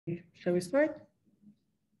Shall we start?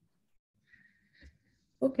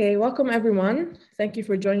 Okay, welcome everyone. Thank you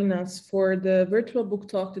for joining us for the virtual book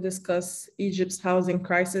talk to discuss Egypt's housing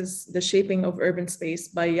crisis, the shaping of urban space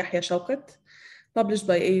by Yahia Shawkat, published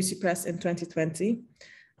by AUC Press in 2020.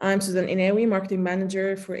 I'm Susan Inawi, marketing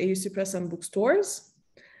manager for AUC Press and bookstores.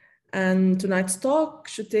 And tonight's talk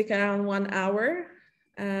should take around 1 hour.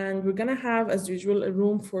 And we're gonna have, as usual, a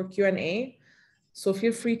room for Q&A. So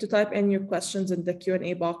feel free to type in your questions in the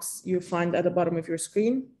Q&A box you find at the bottom of your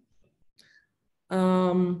screen.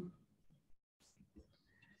 I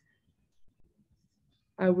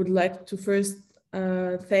would like to first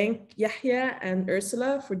thank Yahia and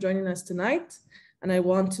Ursula for joining us tonight. And I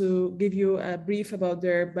want to give you a brief about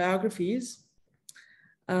their biographies.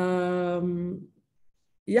 Yahia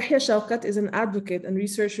Shawkat is an advocate and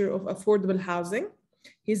researcher of affordable housing.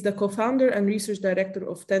 He's the co-founder and research director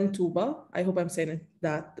of Tooba. I hope I'm saying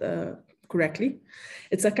that correctly.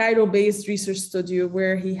 It's a Cairo-based research studio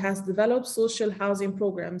where he has developed social housing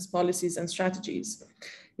programs, policies, and strategies.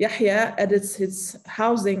 Yahia edits his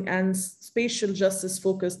housing and spatial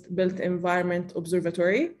justice-focused built environment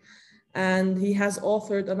observatory, and he has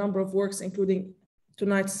authored a number of works, including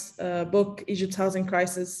tonight's book, Egypt's Housing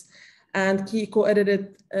Crisis, and he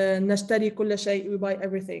co-edited Nashtari Kulla Shay, We Buy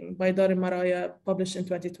Everything by Dar Maraya, published in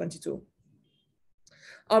 2022.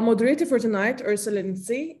 Our moderator for tonight, Ursula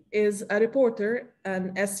Lindsay, is a reporter,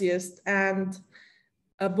 an essayist, and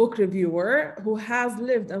a book reviewer who has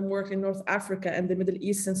lived and worked in North Africa and the Middle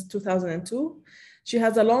East since 2002. She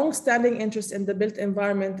has a long-standing interest in the built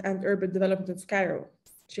environment and urban development of Cairo.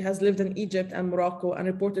 She has lived in Egypt and Morocco and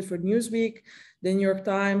reported for Newsweek, the New York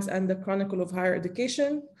Times, and the Chronicle of Higher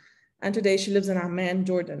Education. And today she lives in Amman,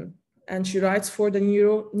 Jordan. And she writes for the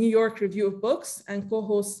New York Review of Books and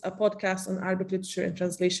co-hosts a podcast on Arabic literature and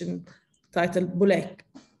translation titled Bulak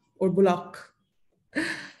or Bulak.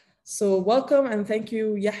 So welcome and thank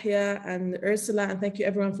you, Yahia and Ursula, and thank you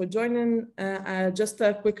everyone for joining. Just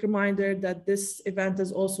a quick reminder that this event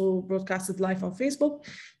is also broadcasted live on Facebook.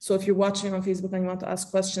 So if you're watching on Facebook and you want to ask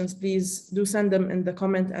questions, please do send them in the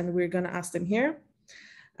comment and we're gonna ask them here.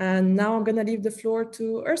 And now I'm gonna leave the floor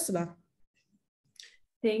to Ursula.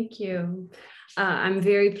 Thank you. I'm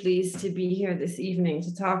very pleased to be here this evening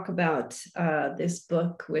to talk about this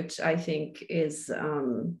book, which I think is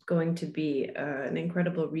going to be an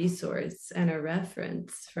incredible resource and a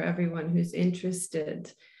reference for everyone who's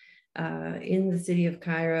interested in the city of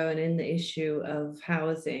Cairo and in the issue of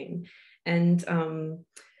housing. And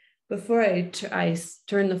before I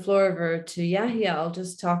turn the floor over to Yahia, I'll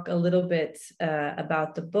just talk a little bit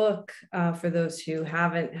about the book for those who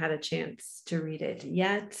haven't had a chance to read it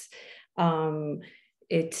yet.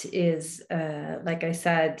 It is, like I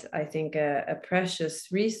said, I think a precious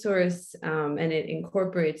resource, and it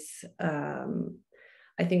incorporates,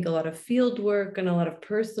 I think, a lot of field work and a lot of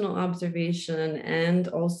personal observation and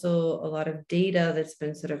also a lot of data that's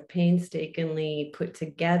been sort of painstakingly put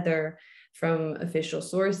together from official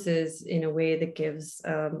sources in a way that gives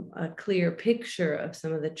a clear picture of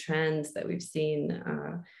some of the trends that we've seen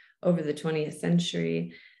over the 20th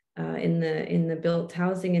century in the built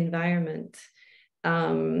housing environment.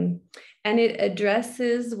 And it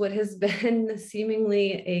addresses what has been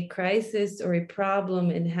seemingly a crisis or a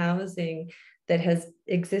problem in housing that has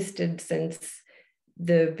existed since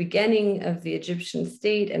the beginning of the Egyptian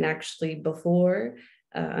state and actually before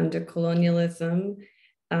under colonialism.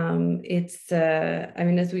 I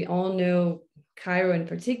mean, as we all know, Cairo in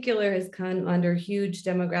particular has come under huge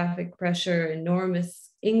demographic pressure,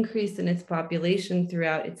 enormous increase in its population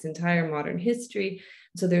throughout its entire modern history.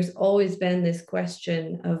 So there's always been this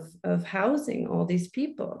question of housing all these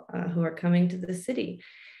people who are coming to the city.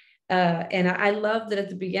 And I love that at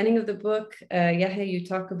the beginning of the book, Yahya, you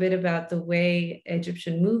talk a bit about the way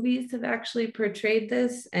Egyptian movies have actually portrayed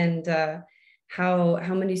this and how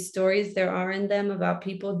many stories there are in them about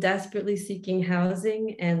people desperately seeking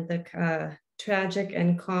housing and the tragic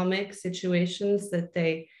and comic situations that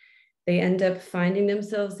they end up finding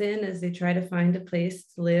themselves in as they try to find a place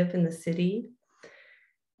to live in the city.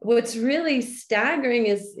 What's really staggering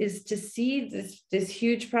is to see this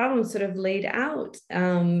huge problem sort of laid out,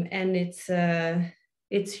 and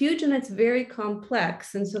it's huge and it's very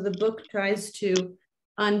complex. And so the book tries to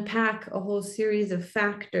unpack a whole series of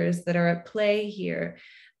factors that are at play here,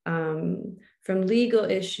 from legal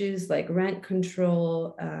issues like rent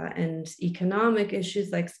control and economic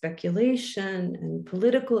issues like speculation and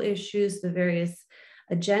political issues, the various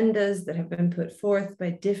agendas that have been put forth by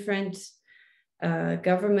different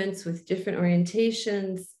governments with different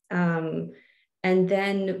orientations, and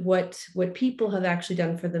then what people have actually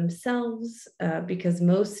done for themselves, because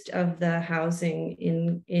most of the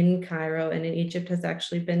housing in Cairo and in Egypt has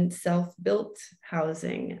actually been self-built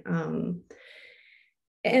housing.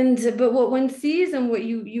 But what one sees and what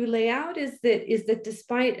you lay out is that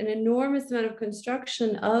despite an enormous amount of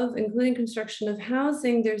construction including construction of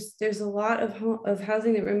housing, there's a lot of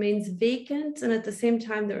housing that remains vacant, and at the same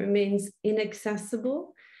time that remains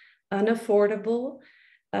inaccessible, unaffordable.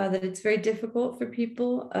 That it's very difficult for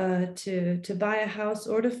people to buy a house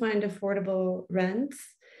or to find affordable rents.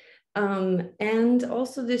 And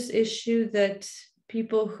also this issue that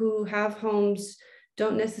people who have homes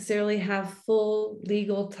don't necessarily have full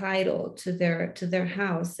legal title to their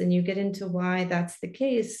house. And you get into why that's the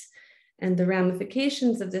case and the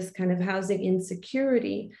ramifications of this kind of housing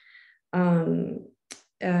insecurity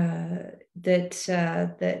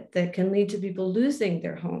that can lead to people losing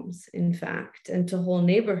their homes, in fact, and to whole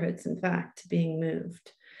neighborhoods, in fact, being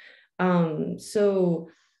moved. So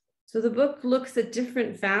the book looks at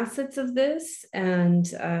different facets of this and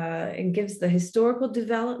gives the historical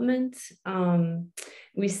development.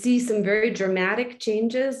 We see some very dramatic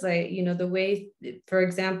changes, like, the way, for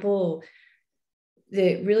example,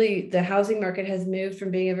 the housing market has moved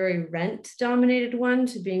from being a very rent-dominated one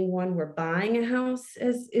to being one where buying a house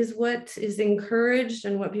is what is encouraged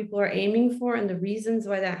and what people are aiming for, and the reasons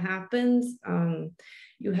why that happens.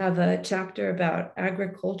 You have a chapter about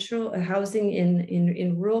agricultural housing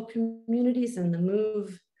in rural communities and the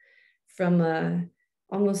move from a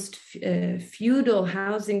almost feudal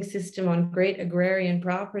housing system on great agrarian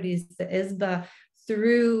properties, the Isba,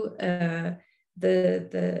 through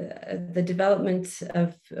the development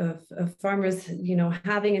of farmers,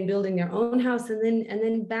 having and building their own house, and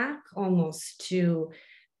then back almost to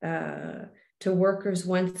workers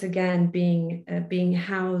once again being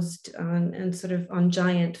housed on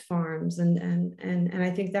giant farms, and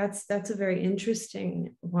I think that's a very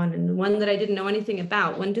interesting one, and one that I didn't know anything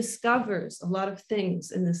about. One discovers a lot of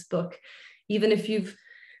things in this book, even if you've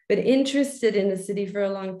been interested in the city for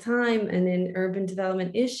a long time and in urban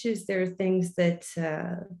development issues. There are things that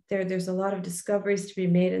there's a lot of discoveries to be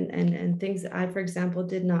made, and things that I, for example,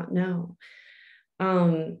 did not know.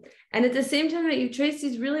 And at the same time that you trace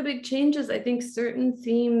these really big changes, I think certain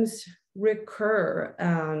themes recur.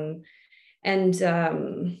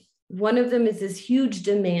 One of them is this huge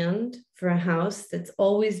demand for a house that's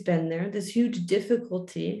always been there, this huge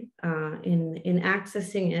difficulty in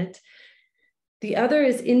accessing it. The other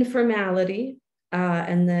is informality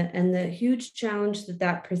and the huge challenge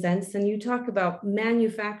that presents. And you talk about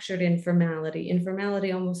manufactured informality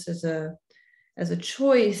almost as a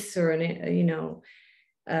choice, or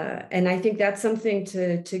and I think that's something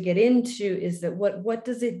to get into, is that what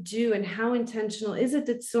does it do, and how intentional is it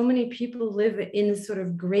that so many people live in a sort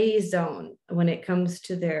of gray zone when it comes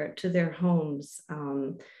to their homes,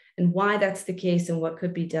 and why that's the case, and what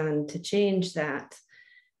could be done to change that.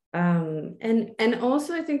 And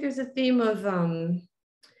also I think there's a theme of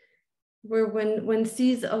where when one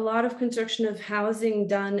sees a lot of construction of housing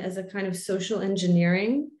done as a kind of social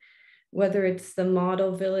engineering, whether it's the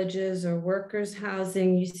model villages or workers'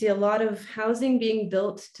 housing, you see a lot of housing being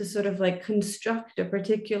built to sort of like construct a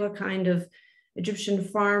particular kind of Egyptian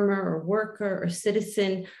farmer or worker or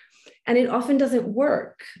citizen, and it often doesn't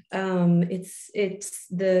work. It's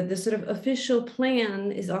the sort of official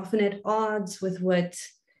plan is often at odds with what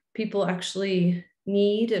people actually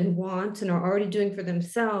need and want and are already doing for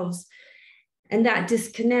themselves. And that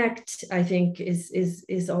disconnect, I think,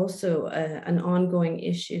 is also an ongoing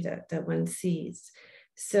issue that one sees.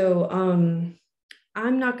 So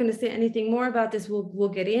I'm not going to say anything more about this. We'll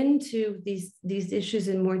get into these issues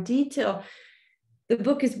in more detail. The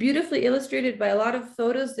book is beautifully illustrated by a lot of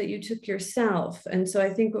photos that you took yourself. And so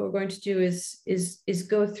I think what we're going to do is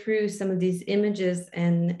go through some of these images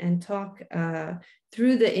and talk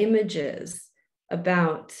through the images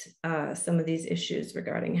about some of these issues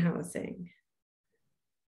regarding housing.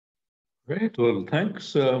 Great. Well,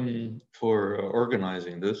 thanks for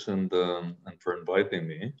organizing this and for inviting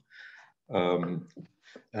me. And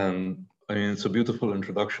I mean, it's a beautiful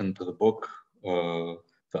introduction to the book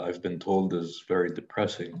that I've been told is very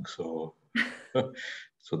depressing. So,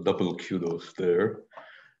 so double kudos there.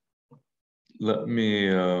 Let me,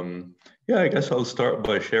 yeah, I guess I'll start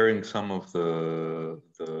by sharing some of the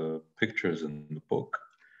pictures in the book.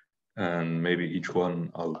 And maybe each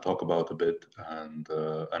one I'll talk about a bit, and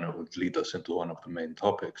it would lead us into one of the main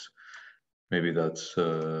topics. Maybe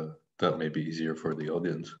that may be easier for the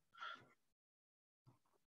audience.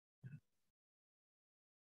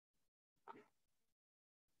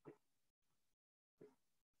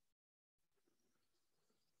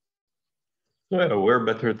 Yeah, where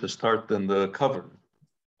better to start than the cover?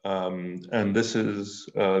 And this is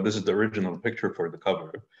the original picture for the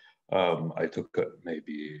cover. I took it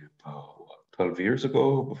maybe 12 years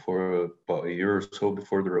ago, about a year or so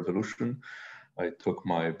before the revolution. I took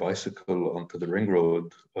my bicycle onto the ring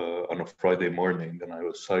road on a Friday morning, and I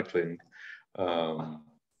was cycling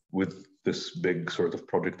with this big sort of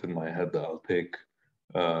project in my head that I'll take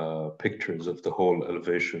pictures of the whole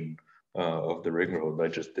elevation of the ring road. I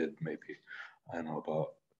just did maybe, I don't know,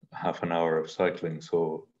 about half an hour of cycling,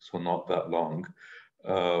 so not that long.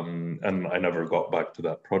 And I never got back to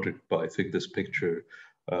that project, but I think this picture,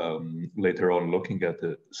 later on looking at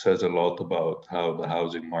it, says a lot about how the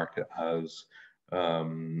housing market has,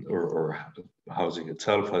 or housing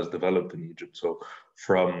itself has developed in Egypt. So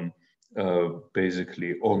from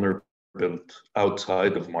basically owner-built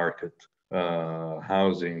outside of market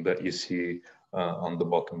housing that you see on the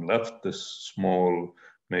bottom left, this small,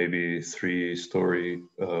 maybe 3-story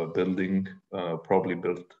building, probably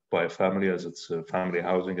built by a family, as it's family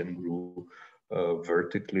housing, and grew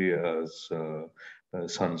vertically as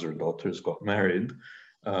sons or daughters got married,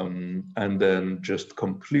 and then just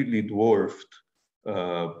completely dwarfed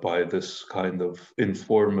by this kind of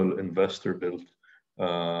informal investor-built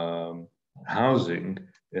housing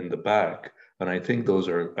in the back. And I think those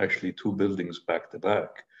are actually 2 buildings back to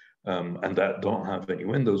back, and that don't have any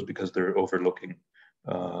windows because they're overlooking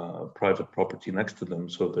private property next to them.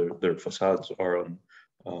 So their facades are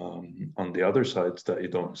on the other sides that you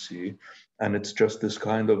don't see. And it's just this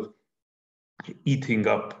kind of eating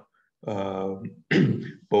up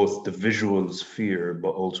both the visual sphere,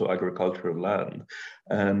 but also agricultural land.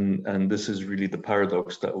 And this is really the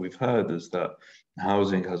paradox that we've had, is that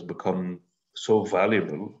housing has become so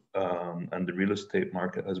valuable, and the real estate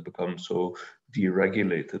market has become so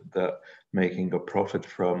deregulated that making a profit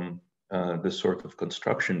from this sort of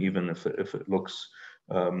construction, even if it looks,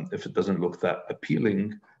 if it doesn't look that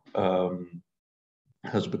appealing,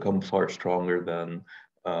 has become far stronger than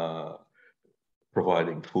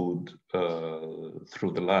providing food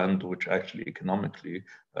through the land, which actually economically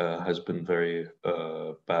has been very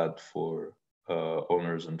bad for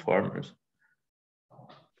owners and farmers.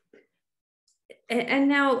 And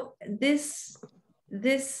now this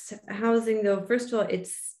housing, though, first of all,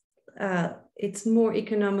 it's more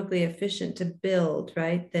economically efficient to build,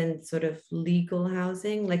 right, than sort of legal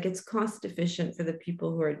housing. Like, it's cost efficient for the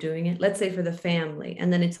people who are doing it, let's say for the family,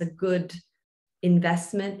 and then it's a good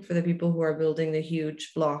investment for the people who are building the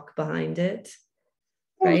huge block behind it,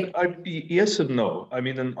 right? Yes and no. I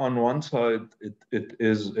mean, on one side, it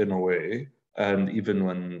is in a way, and even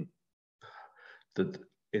when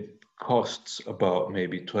it costs about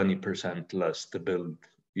maybe 20% less to build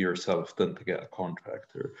yourself than to get a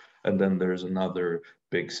contractor. And then there's another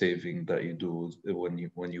big saving that you do when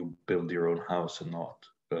you build your own house and not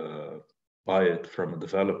buy it from a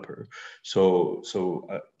developer. So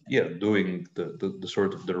yeah, doing the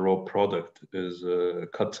sort of the raw product is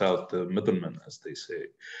cuts out the middleman, as they say.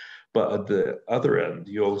 But at the other end,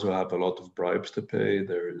 you also have a lot of bribes to pay.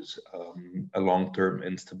 There is a long-term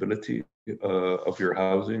instability of your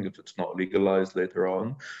housing if it's not legalized later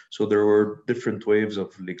on. So there were different waves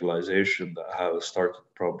of legalization that have started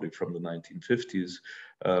probably from the 1950s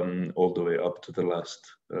all the way up to the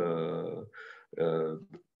last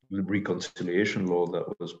reconciliation law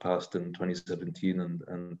that was passed in 2017,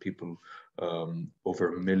 and people,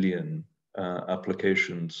 over 1 million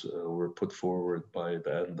applications were put forward by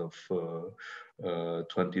the end of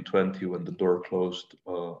 2020, when the door closed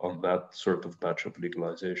on that sort of batch of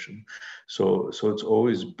legalization. So it's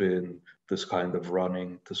always been this kind of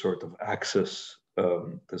running to sort of access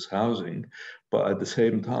this housing, but at the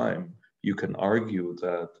same time, you can argue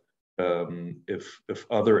that if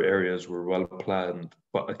other areas were well planned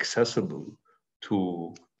but accessible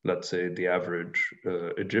to, let's say, the average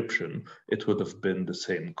Egyptian, it would have been the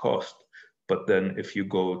same cost. But then if you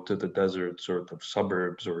go to the desert sort of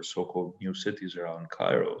suburbs or so-called new cities around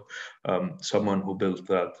Cairo, someone who built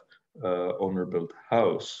that owner-built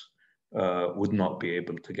house would not be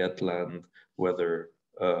able to get land, whether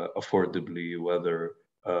affordably, whether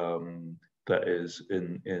that is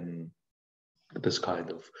in this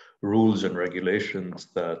kind of rules and regulations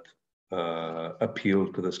that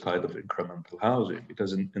appeal to this kind of incremental housing.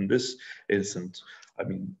 Because in this instance, I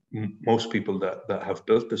mean, most people that have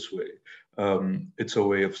built this way, it's a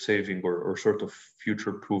way of saving or sort of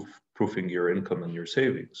future-proofing your income and your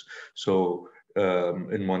savings. So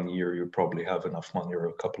in 1 year, you probably have enough money, or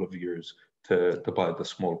a couple of years, to buy the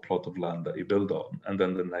small plot of land that you build on, and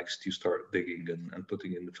then the next you start digging and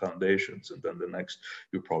putting in the foundations, and then the next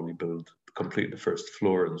you probably complete the first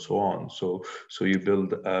floor and so on. So you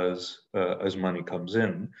build as money comes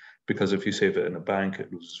in, because if you save it in a bank,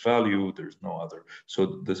 it loses value. There's no other.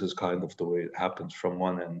 So this is kind of the way it happens from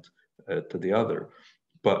one end to the other.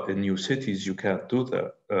 But in new cities, you can't do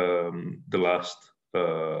that. The last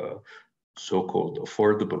so-called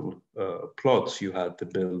affordable plots, you had to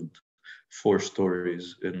build 4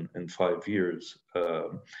 stories in 5 years,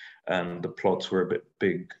 and the plots were a bit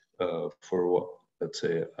big for what, let's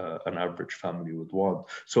say, an average family would want.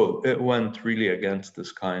 So it went really against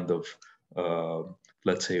this kind of,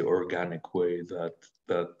 let's say, organic way that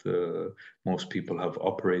most people have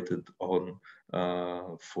operated on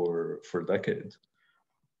for decades.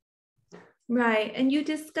 Right. And you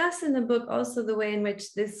discuss in the book also the way in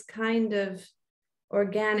which this kind of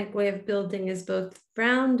organic way of building is both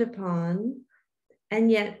frowned upon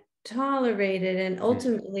and yet tolerated. And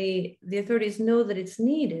ultimately, the authorities know that it's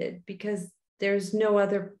needed because there's no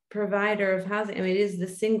other provider of housing. I mean, it is the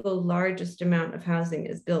single largest amount of housing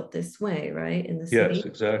is built this way, right? In the city. Yes,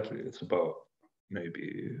 exactly. It's about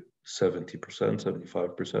maybe 70%,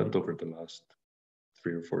 75% over the last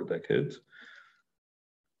 3 or 4 decades.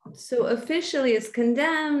 So officially it's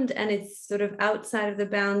condemned and it's sort of outside of the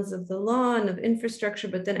bounds of the law and of infrastructure,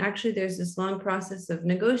 but then actually there's this long process of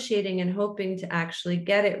negotiating and hoping to actually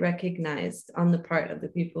get it recognized on the part of the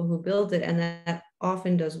people who build it. And that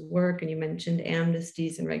often does work. And you mentioned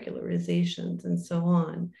amnesties and regularizations and so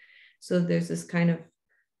on. So there's this kind of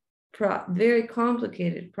very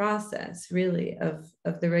complicated process, really, of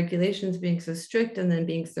the regulations being so strict and then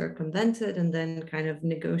being circumvented and then kind of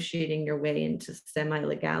negotiating your way into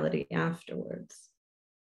semi-legality afterwards.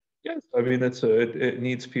 Yes, I mean it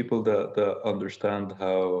needs people that understand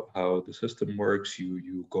how the system works.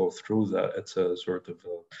 You go through that. It's a sort of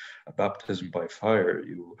a baptism by fire.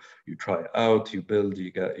 You try out, you build,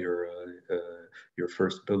 you get your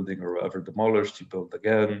first building or whatever demolished, you build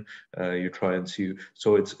again. You try and see.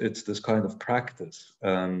 So it's this kind of practice.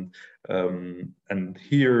 And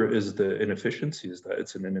here is the inefficiency: is that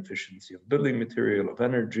it's an inefficiency of building material, of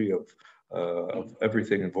energy, of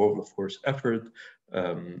everything involved, of course, effort.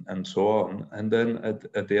 And so on. And then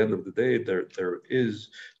at the end of the day, there is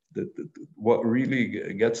what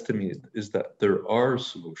really gets to me is that there are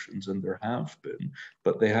solutions, and there have been,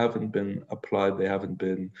 but they haven't been applied. They haven't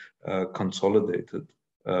been consolidated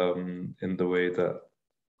in the way that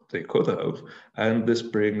they could have. And this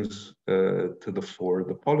brings to the fore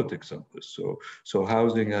the politics of this. So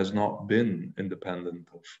housing has not been independent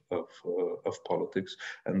of politics,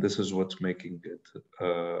 and this is what's making it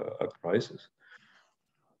a crisis.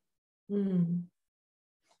 Mm.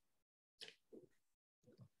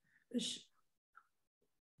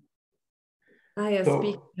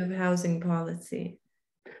 Speaking of housing policy.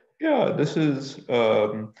 Yeah,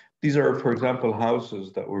 these are, for example,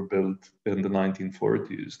 houses that were built in the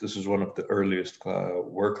 1940s. This is one of the earliest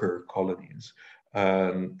worker colonies.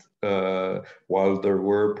 And while there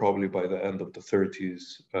were probably by the end of the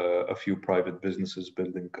 30s, a few private businesses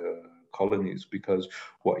building colonies, because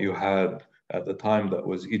what you had at the time, that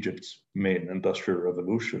was Egypt's main industrial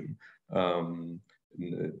revolution,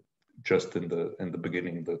 just in the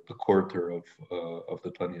beginning, the quarter of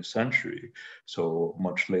the 20th century, so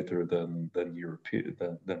much later than in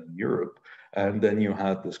Europe. And then you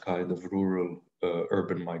had this kind of rural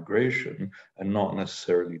urban migration, and not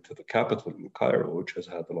necessarily to the capital, Cairo, which has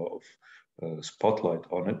had a lot of spotlight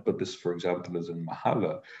on it. But this, for example, is in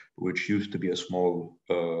Mahala, which used to be a small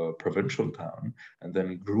provincial town, and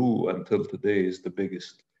then grew until today is the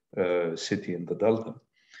biggest city in the Delta.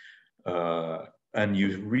 And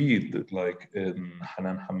you read, like in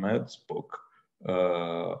Hanan Hamad's book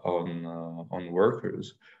on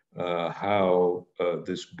workers, how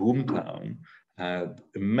this boomtown had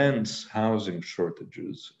immense housing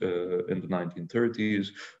shortages in the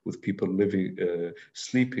 1930s, with people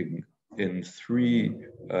sleeping in 3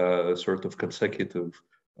 sort of consecutive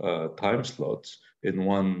time slots in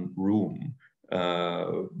one room,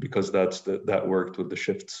 because that worked with the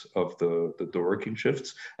shifts of the working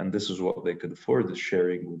shifts, and this is what they could afford, is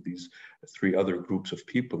sharing with these 3 other groups of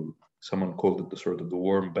people. Someone called it the sort of the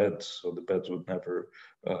warm beds, so the beds would never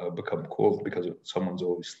become cold because someone's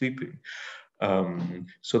always sleeping.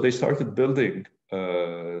 So they started building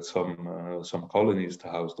some colonies to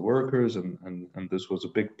house the workers, and this was a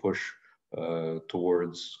big push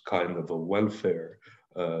towards kind of a welfare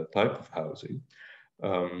type of housing.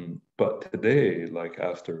 But today, like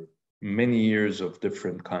after many years of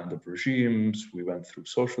different kind of regimes. We went through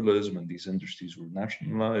socialism and these industries were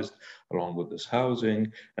nationalized along with this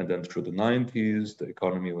housing. And then through the 90s, the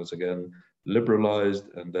economy was again liberalized,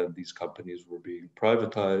 and then these companies were being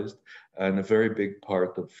privatized. And a very big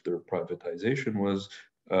part of their privatization was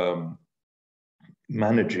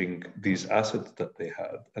managing these assets that they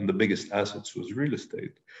had. And the biggest assets was real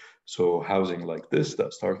estate. So housing like this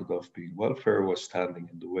that started off being welfare was standing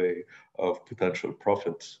in the way of potential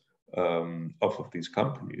profits off of these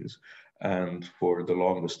companies. And for the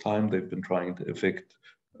longest time, they've been trying to evict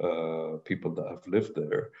people that have lived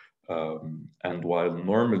there. And while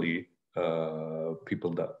normally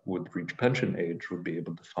people that would reach pension age would be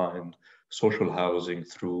able to find social housing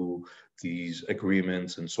through these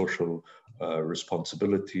agreements and social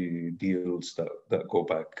responsibility deals that go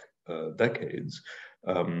back decades.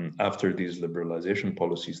 After these liberalization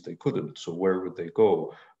policies, they couldn't. So where would they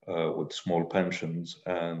go with small pensions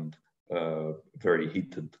and very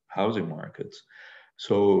heated housing markets?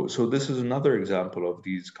 So this is another example of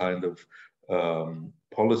these kind of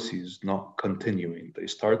policies not continuing. They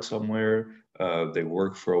start somewhere, they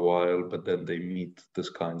work for a while, but then they meet this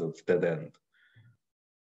kind of dead end.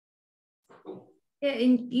 Yeah,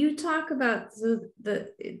 and you talk about the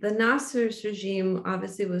Nasser's regime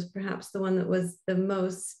obviously was perhaps the one that was the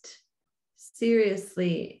most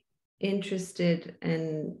seriously interested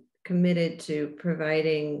and committed to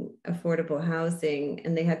providing affordable housing,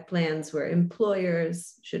 and they had plans where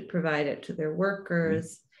employers should provide it to their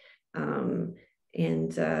workers.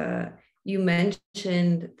 You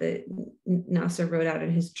mentioned that Nasser wrote out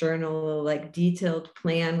in his journal a like detailed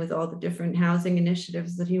plan with all the different housing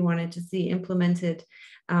initiatives that he wanted to see implemented.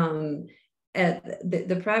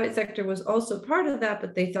 The private sector was also part of that,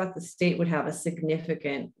 but they thought the state would have a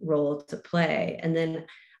significant role to play. And then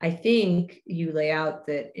I think you lay out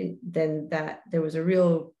that that there was a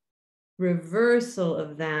real reversal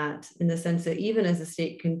of that, in the sense that even as the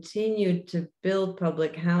state continued to build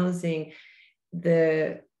public housing,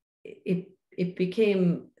 it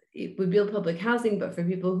would build public housing, but for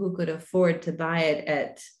people who could afford to buy it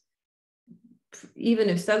at, even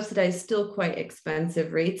if subsidized, still quite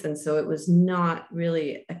expensive rates. And so it was not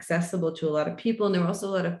really accessible to a lot of people. And there were also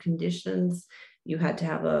a lot of conditions. You had to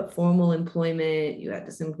have a formal employment. You had to,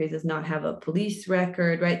 in some cases, not have a police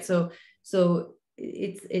record, right? So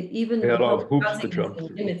even a lot of hoops to housing jump is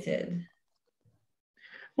through. Limited.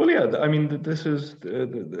 Well, yeah, I mean, this is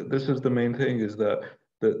the main thing, is that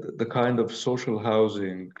the kind of social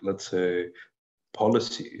housing, let's say,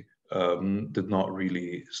 policy did not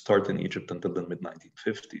really start in Egypt until the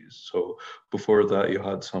mid-1950s. So before that, you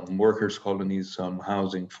had some workers' colonies, some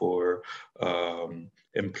housing for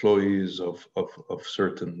employees of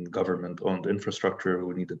certain government-owned infrastructure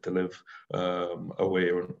who needed to live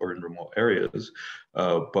away or in remote areas,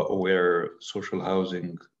 but where social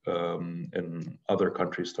housing in other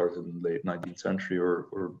countries started in the late 19th century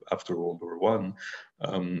or after World War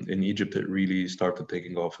I. In Egypt, it really started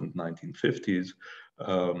taking off in the 1950s.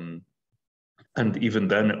 And even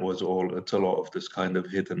then, it's a lot of this kind of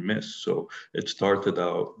hit and miss. So it started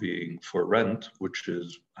out being for rent, which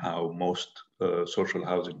is how most social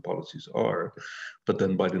housing policies are. But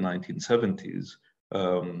then by the 1970s,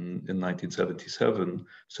 in 1977,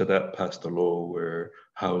 Sadat passed a law where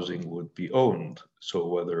housing would be owned. So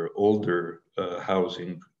whether older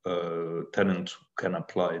housing tenants can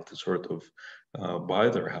apply to sort of buy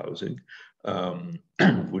their housing,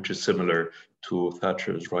 which is similar to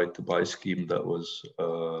Thatcher's right to buy scheme that was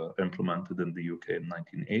implemented in the UK in the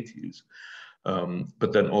 1980s.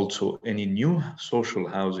 But then also any new social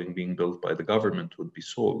housing being built by the government would be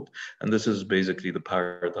sold. And this is basically the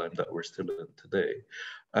paradigm that we're still in today.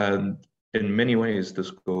 And in many ways,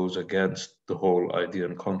 this goes against the whole idea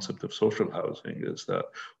and concept of social housing, is that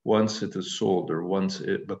once it is sold or once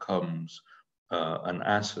it becomes an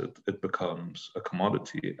asset, it becomes a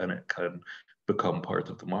commodity and it can become part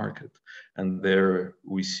of the market. And there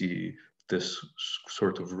we see this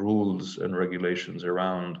sort of rules and regulations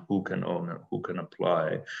around who can own it, who can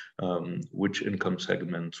apply, which income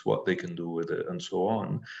segments, what they can do with it, and so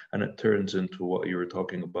on. And it turns into what you were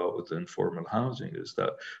talking about with the informal housing, is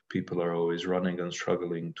that people are always running and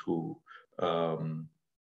struggling to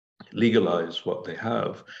legalize what they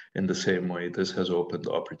have. In the same way, this has opened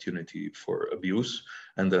the opportunity for abuse,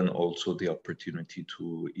 and then also the opportunity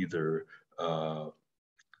to either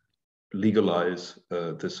legalize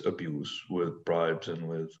this abuse with bribes and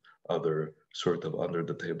with other sort of under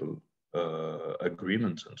the table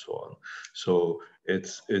agreements and so on. So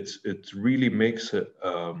it really makes it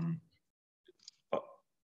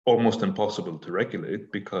almost impossible to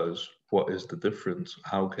regulate, because what is the difference?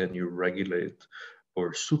 How can you regulate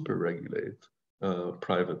or super regulate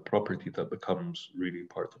private property that becomes really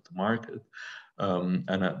part of the market,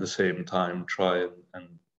 and at the same time try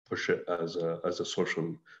and push it as a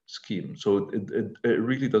social scheme. So it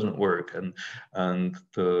really doesn't work. And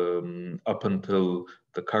up until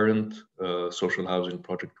the current social housing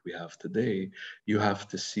project we have today, you have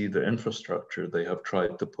to see the infrastructure they have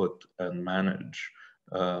tried to put and manage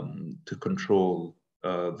to control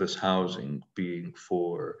this housing being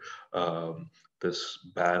for this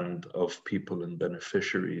band of people and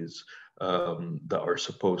beneficiaries that are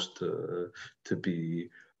supposed to be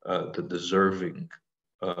the deserving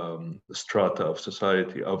strata of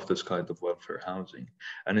society of this kind of welfare housing.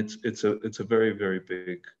 And it's a very, very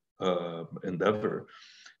big endeavor.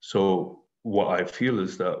 So what I feel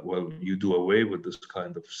is that, well, you do away with this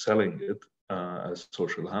kind of selling it as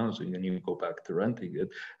social housing, and you go back to renting it,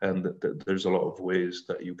 and there's a lot of ways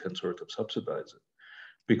that you can sort of subsidize it.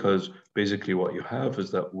 Because basically what you have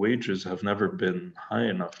is that wages have never been high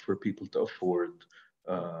enough for people to afford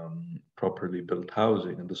properly built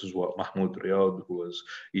housing. And this is what Mahmoud Riyad, who was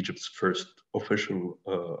Egypt's first official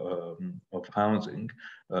of housing,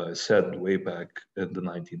 said way back in the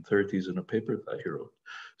 1930s in a paper that he wrote.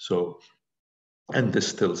 So, and this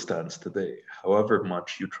still stands today. However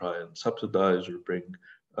much you try and subsidize or bring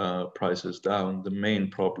prices down, the main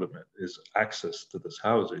problem is access to this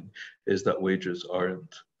housing, is that wages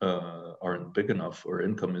aren't big enough, or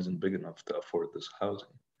income isn't big enough to afford this housing.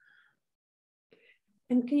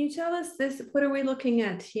 And can you tell us this, what are we looking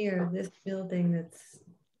at here, this building that's...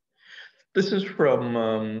 This is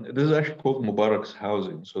from, this is actually called Mubarak's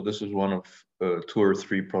housing. So this is one of 2 or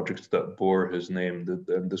 3 projects that bore his name.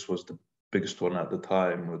 And this was the biggest one at the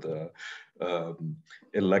time, with a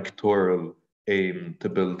electoral aim to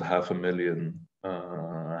build 500,000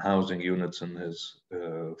 housing units in his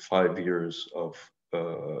 5 years of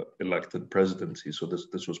elected presidency. So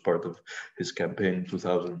this was part of his campaign in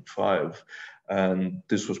 2005. And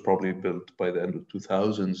this was probably built by the end of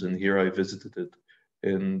 2000s. And here I visited it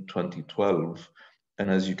in 2012. And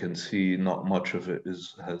as you can see, not much of it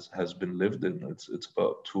has been lived in. It's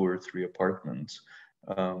about 2 or 3 apartments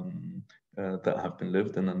that have been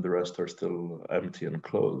lived in, and the rest are still empty and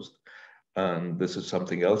closed. And this is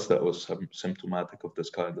something else that was symptomatic of this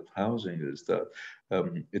kind of housing, is that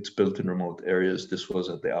it's built in remote areas. This was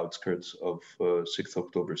at the outskirts of 6th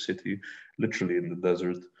October City, literally in the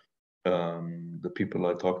desert. The people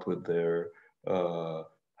I talked with there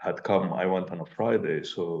had come. I went on a Friday,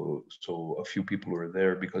 so a few people were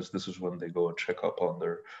there because this is when they go and check up on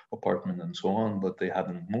their apartment and so on, but they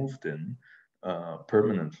hadn't moved in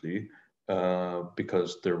permanently.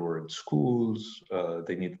 Because there were schools,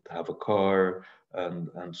 they needed to have a car,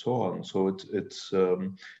 and so on. So it's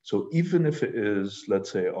so even if it is, let's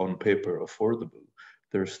say, on paper affordable,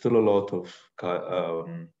 there's still a lot of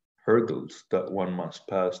hurdles that one must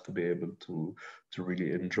pass to be able to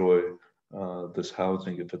really enjoy this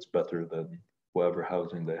housing, if it's better than whatever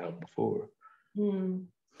housing they had before.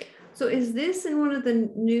 So is this in one of the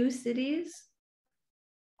new cities?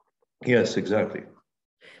 Yes, exactly.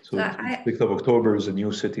 So 6th of October is a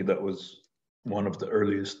new city that was one of the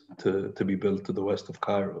earliest to be built to the west of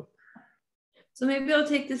Cairo. So maybe I'll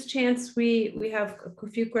take this chance. We have a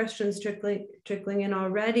few questions trickling in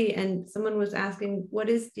already, and someone was asking, what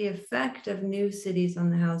is the effect of new cities on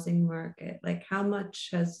the housing market? Like, how much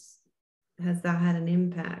has that had an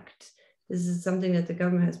impact? This is something that the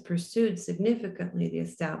government has pursued significantly, the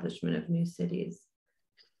establishment of new cities.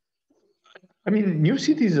 I mean, new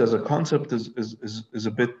cities as a concept is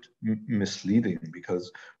a bit misleading,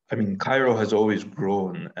 because I mean, Cairo has always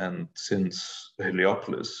grown, and since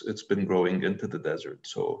Heliopolis, it's been growing into the desert.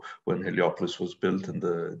 So when Heliopolis was built in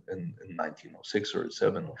 1906 or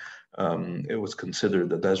 7, it was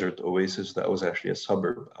considered a desert oasis that was actually a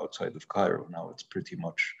suburb outside of Cairo. Now it's pretty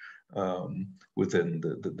much within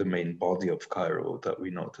the main body of Cairo that we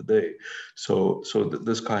know today. So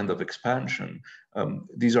this kind of expansion,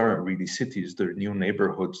 these aren't really cities, they're new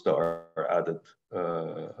neighborhoods that are added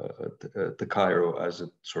to Cairo as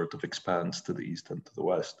it sort of expands to the east and to the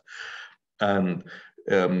west. And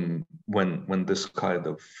when this kind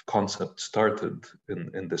of concept started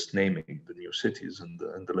in this naming the new cities in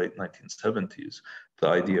the late 1970s, the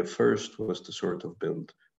idea first was to sort of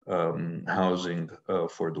build housing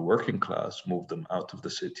for the working class, move them out of the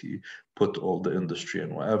city, put all the industry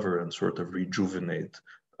and whatever, and sort of rejuvenate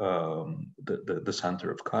the center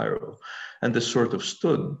of Cairo. And this sort of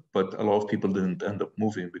stood, but a lot of people didn't end up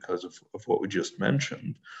moving because of what we just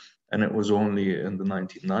mentioned. And it was only in the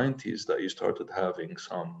 1990s that you started having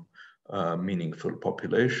some meaningful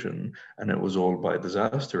population, and it was all by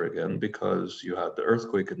disaster again, because you had the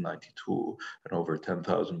earthquake in '92 and over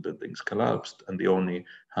 10,000 buildings collapsed, and the only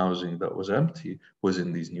housing that was empty was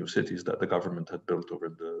in these new cities that the government had built over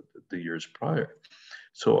the years prior.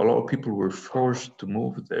 So a lot of people were forced to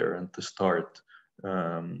move there and to start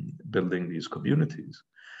building these communities.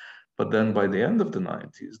 But then by the end of the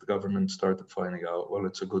 90s, the government started finding out, well,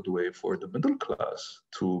 it's a good way for the middle class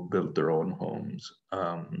to build their own homes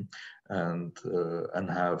and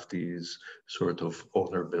have these sort of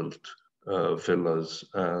owner-built villas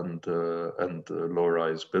and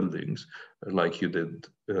low-rise buildings like you did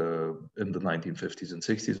in the 1950s and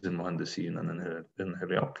 60s in Mohandesin and in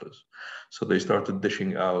Heliopolis. So they started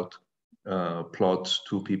dishing out plots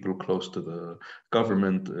to people close to the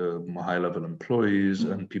government, high-level employees,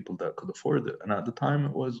 and people that could afford it. And at the time,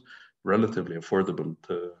 it was relatively affordable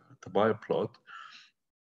to buy a plot.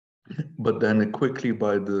 But then quickly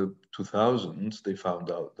by the 2000s, they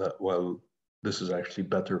found out that, well, this is actually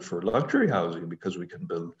better for luxury housing because we can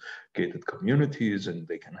build gated communities and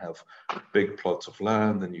they can have big plots of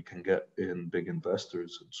land and you can get in big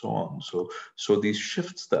investors and so on. So these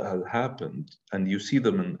shifts that have happened, and you see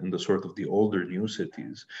them in the sort of the older new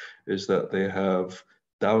cities, is that they have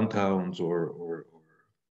downtowns or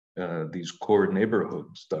these core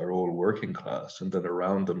neighborhoods that are all working class, and then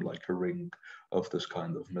around them like a ring of this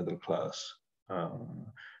kind of middle class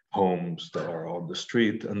homes that are on the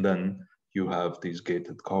street, and then you have these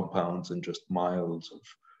gated compounds and just miles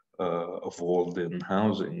of walled-in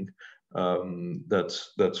housing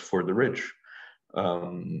that's for the rich.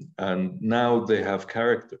 And now they have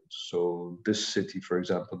characters. So this city, for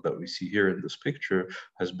example, that we see here in this picture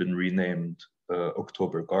has been renamed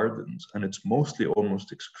October Gardens, and it's mostly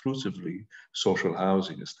almost exclusively social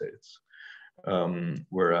housing estates.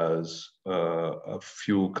 Whereas a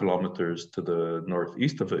few kilometers to the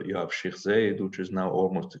northeast of it, you have Sheikh Zayed, which is now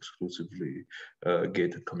almost exclusively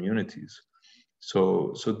gated communities.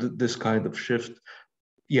 So this kind of shift,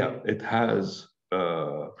 yeah, it has,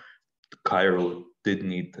 Cairo did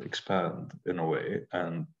need to expand in a way,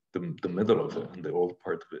 and the middle of it and the old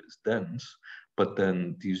part of it is dense, but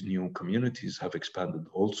then these new communities have expanded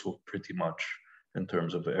also pretty much in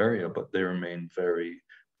terms of area, but they remain very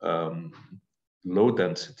low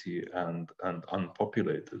density and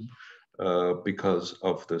unpopulated because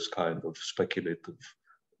of this kind of speculative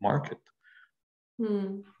market.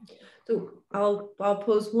 So I'll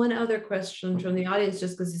pose one other question from the audience,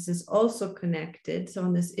 just because this is also connected. So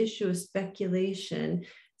on this issue of speculation,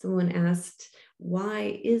 someone asked,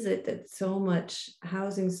 why is it that so much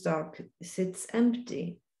housing stock sits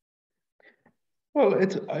empty? Well,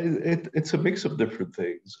 it's a mix of different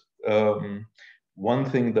things. One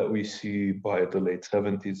thing that we see by the late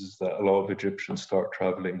 70s is that a lot of Egyptians start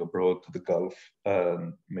traveling abroad to the Gulf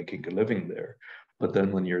and making a living there. But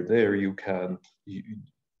then when you're there,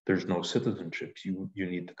 there's no citizenship. You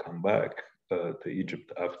need to come back to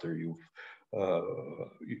Egypt after you've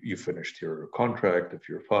finished your contract, if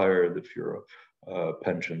you're fired, if you're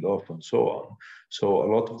pensioned off, and so on. So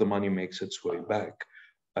a lot of the money makes its way back.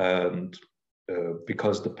 And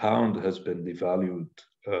because the pound has been devalued,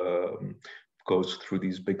 goes through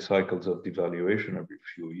these big cycles of devaluation every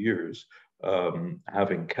few years,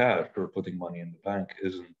 having cash or putting money in the bank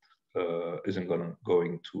isn't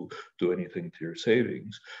going to do anything to your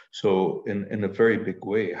savings. So in a very big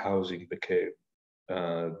way, housing became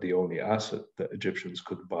the only asset that Egyptians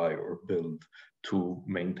could buy or build to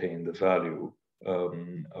maintain the value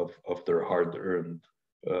of their hard-earned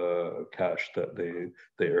cash that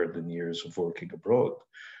they earned in years of working abroad.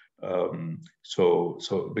 So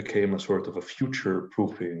it became a sort of a future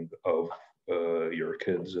proofing of your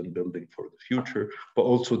kids and building for the future, but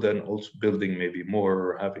also building maybe more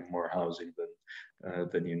or having more housing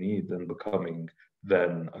than you need, and becoming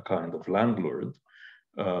then a kind of landlord.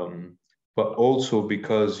 But also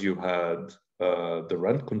because you had the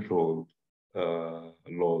rent control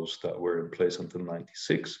laws that were in place until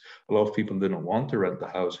 '96, a lot of people didn't want to rent the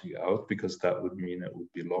housing out because that would mean it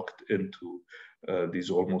would be locked into these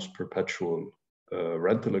almost perpetual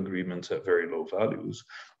rental agreements at very low values.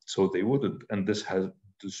 So they wouldn't, and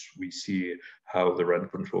we see how the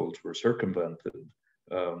rent controls were circumvented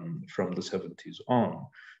from the 70s on.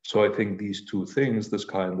 So I think these two things, this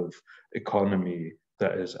kind of economy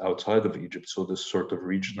that is outside of Egypt, so this sort of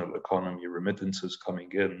regional economy, remittances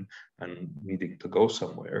coming in and needing to go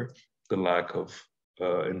somewhere, the lack of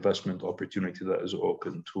investment opportunity that is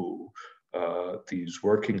open to these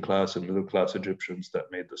working class and middle class Egyptians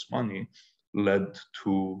that made this money, led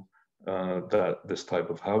to this type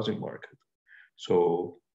of housing market.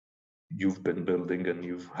 So you've been building and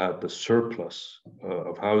you've had the surplus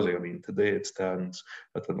of housing. I mean, today it stands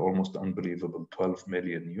at an almost unbelievable 12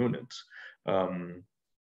 million units.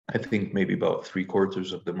 I think maybe about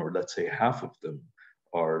 3/4 of them, or let's say half of them,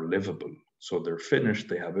 are livable. So they're finished,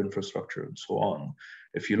 they have infrastructure and so on.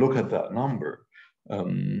 If you look at that number,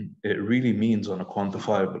 it really means on a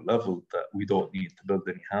quantifiable level that we don't need to build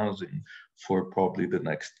any housing for probably the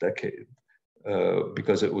next decade,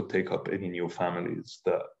 because it would take up any new families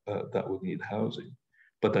that would need housing.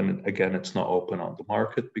 But then again, it's not open on the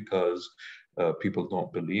market because people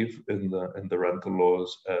don't believe in the rental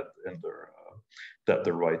laws and in that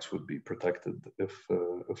their rights would be protected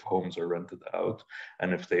if homes are rented out.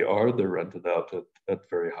 And if they are, they're rented out at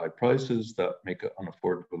very high prices that make it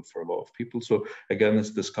unaffordable for a lot of people. So again,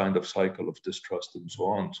 it's this kind of cycle of distrust and so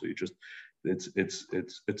on. So you just,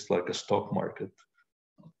 it's like a stock market.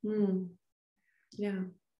 Yeah.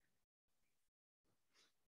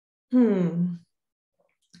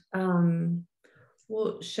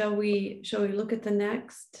 Well, shall we look at the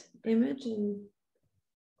next image?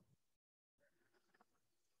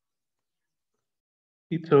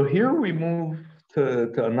 So here we move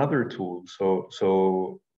to another tool.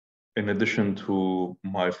 So in addition to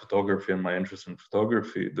my photography and my interest in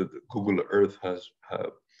photography, the Google Earth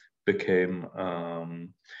became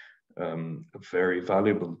a very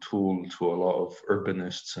valuable tool to a lot of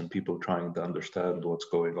urbanists and people trying to understand what's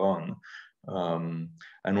going on.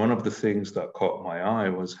 And one of the things that caught my eye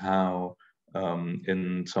was how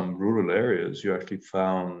in some rural areas, you actually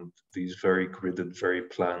found these very gridded, very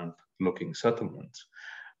planned looking settlements.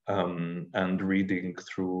 And reading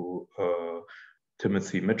through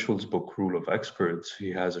Timothy Mitchell's book, Rule of Experts,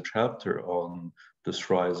 he has a chapter on this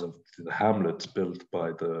rise of the hamlets built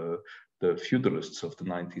by the feudalists of the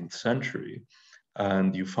 19th century.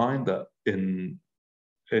 And you find that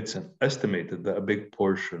it's estimated that a big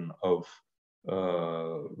portion of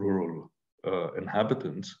rural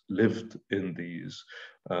inhabitants lived in these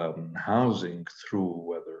housing through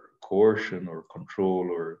whether coercion or control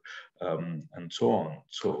or and so on.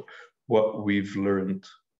 So what we've learned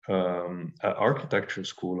at architecture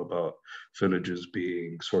school about villages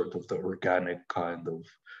being sort of the organic kind of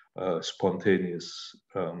spontaneous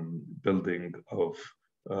building of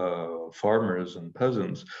farmers and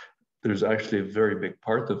peasants, there's actually a very big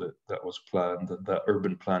part of it that was planned, that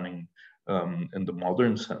urban planning in the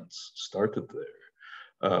modern sense started there.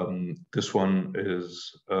 This one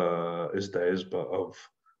is the Isba of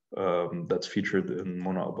that's featured in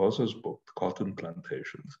Mona Abaza's book, Cotton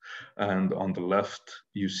Plantations. And on the left,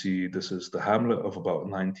 you see this is the hamlet of about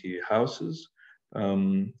 90 houses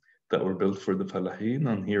that were built for the Falahin.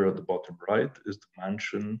 And here at the bottom right is the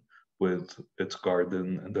mansion with its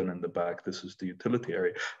garden, and then in the back, this is the utility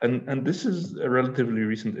area. And this is a relatively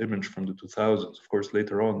recent image from the 2000s. Of course,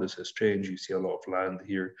 later on, this has changed. You see a lot of land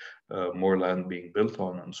here, more land being built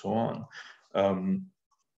on, and so on.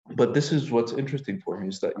 But this is what's interesting for me,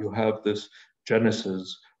 is that you have this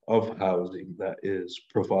genesis of housing that is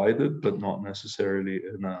provided, but not necessarily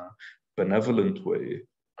in a benevolent way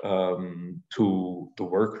to the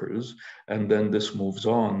workers. And then this moves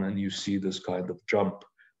on, and you see this kind of jump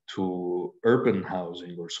to urban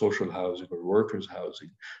housing or social housing or workers'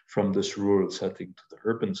 housing from this rural setting to the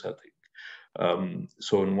urban setting.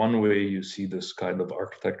 So in one way, you see this kind of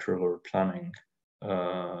architectural or planning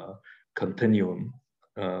continuum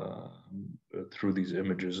through these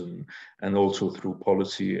images, and also through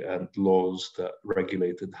policy and laws that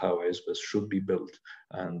regulated how Isbas should be built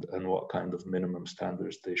and what kind of minimum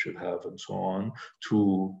standards they should have and so on,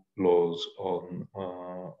 to laws on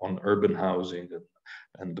urban housing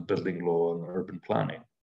and the building law and urban planning.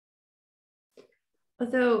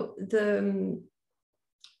 Although the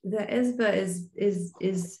Isba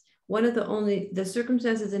is one of the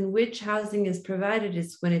circumstances in which housing is provided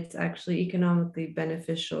is when it's actually economically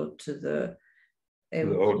beneficial to the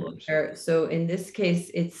employer. So in this case,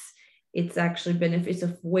 it's actually it's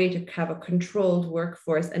a way to have a controlled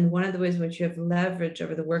workforce. And one of the ways in which you have leverage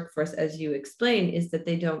over the workforce, as you explained, is that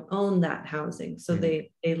they don't own that housing. So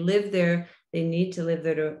they live there, they need to live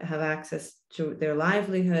there to have access to their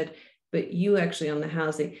livelihood, but you actually own the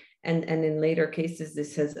housing. And in later cases,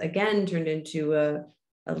 this has again turned into a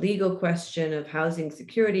legal question of housing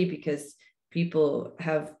security, because people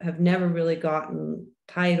have never really gotten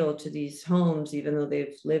title to these homes, even though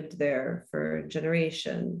they've lived there for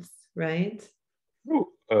generations, right?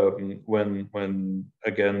 When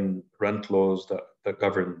again, rent laws that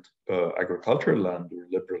governed agricultural land were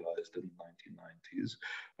liberalized in the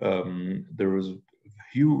 1990s, there was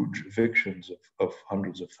huge evictions of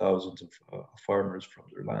hundreds of thousands of farmers from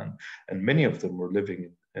their land, and many of them were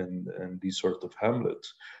living in these sort of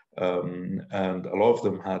hamlets And a lot of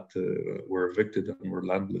them were evicted and were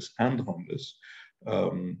landless and homeless.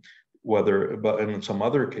 But in some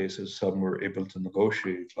other cases, some were able to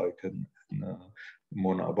negotiate, like in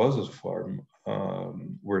Mona Abbas's farm.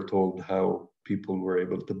 We're told how people were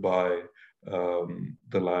able to buy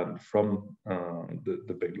the land from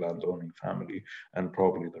the big landowning family and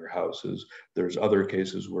probably their houses. There's other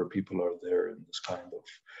cases where people are there in this kind of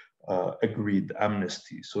agreed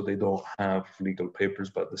amnesty, so they don't have legal papers,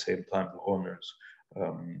 but at the same time the owners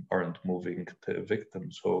aren't moving to evict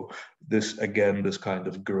them. So this kind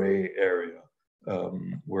of gray area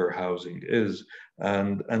where housing is,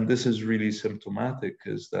 and this is really symptomatic,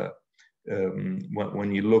 is that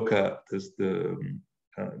when you look at the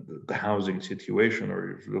housing situation,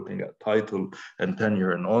 or if you're looking at title and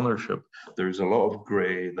tenure and ownership, there's a lot of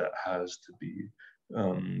gray that has to be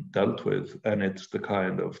dealt with, and it's the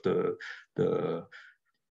kind of the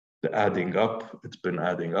adding up. It's been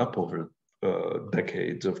adding up over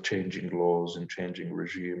decades of changing laws and changing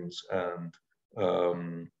regimes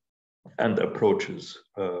and approaches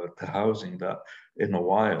to housing, that in a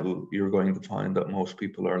while you're going to find that most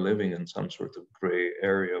people are living in some sort of gray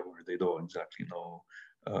area where they don't exactly know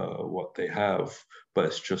what they have, but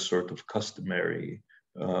it's just sort of customary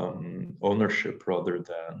ownership rather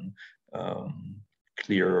than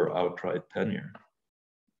clear or outright tenure.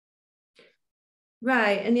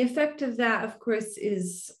 Right, and the effect of that, of course,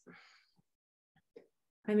 is,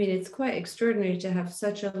 I mean, it's quite extraordinary to have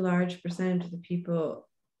such a large percentage of the people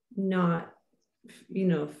not,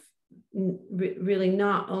 really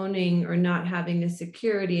not owning or not having the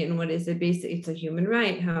security in what is it's a human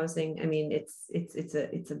right, housing. I mean,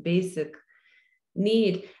 it's a basic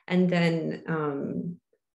need, and then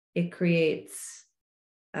it creates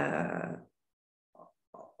a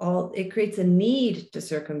need to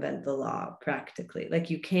circumvent the law practically. Like,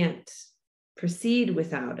 you can't proceed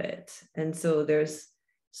without it, and so there's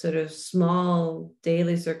sort of small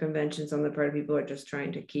daily circumventions on the part of people who are just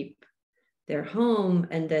trying to keep their home.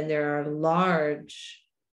 And then there are large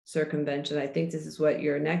circumventions. I think this is what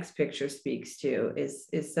your next picture speaks to, is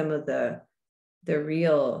some of the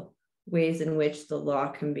real ways in which the law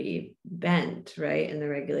can be bent, right? And the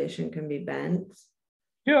regulation can be bent.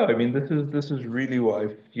 Yeah, I mean, this is really what I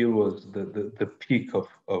feel was the peak of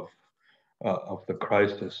the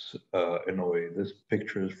crisis in a way. This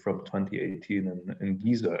picture is from 2018 in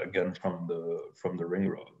Giza, again from the ring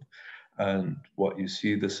road, and what you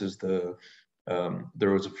see, this is there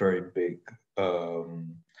was a very big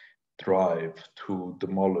drive to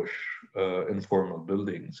demolish informal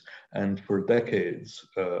buildings, and for decades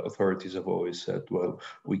authorities have always said, well,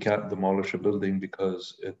 we can't demolish a building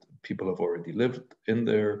because people have already lived in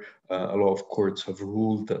there. A lot of courts have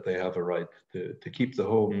ruled that they have a right to keep the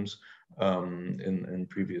homes in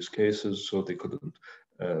previous cases, so they couldn't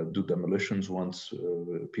do demolitions once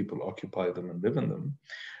people occupy them and live in them.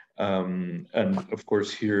 And of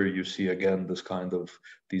course, here you see again this kind of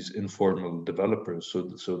these informal developers. So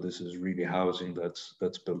this is really housing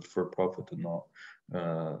that's built for profit and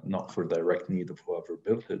not for direct need of whoever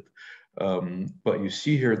built it. But you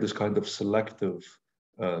see here this kind of selective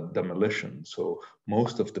demolition. So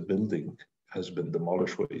most of the building has been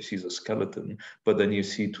demolished. What you see is a skeleton, but then you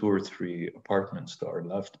see 2 or 3 apartments that are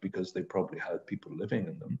left because they probably had people living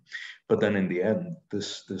in them. But then in the end,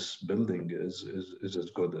 this building is as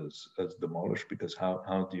good as demolished, because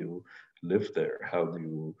how do you live there? How do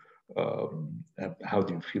you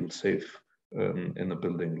feel safe in a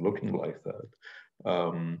building looking like that?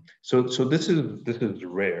 So this is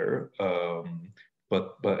rare,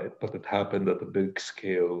 but it happened at a big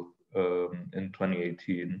scale in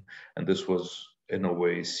 2018, and this was in a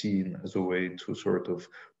way seen as a way to sort of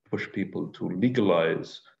push people to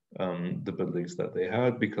legalize the buildings that they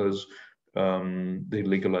had, because the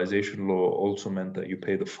legalization law also meant that you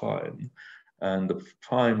paid a fine, and the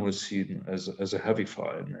fine was seen as a heavy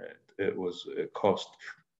fine. It cost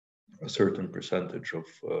a certain percentage of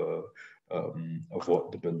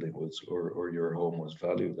what the building was or your home was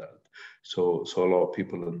valued at. So a lot of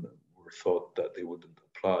people were thought that they wouldn't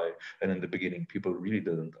apply, and in the beginning people really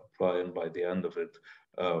didn't apply, and by the end of it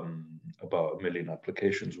about 1 million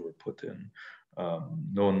applications were put in.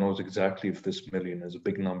 No one knows exactly if this 1 million is a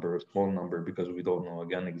big number or a small number, because we don't know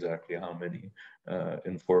again exactly how many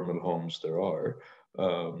informal homes there are,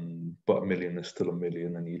 but 1 million is still 1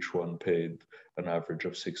 million, and each one paid an average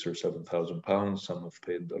of £6,000 or £7,000. Some have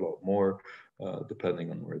paid a lot more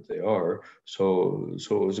depending on where they are. So it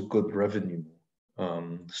was a good revenue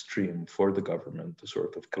stream for the government to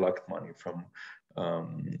sort of collect money from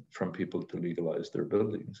people to legalize their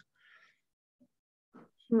buildings.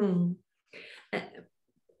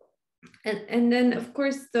 And then, of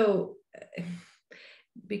course, though,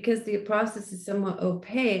 because the process is somewhat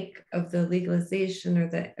opaque of the legalization or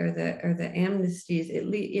the amnesties, it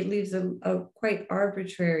leaves a quite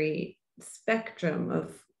arbitrary spectrum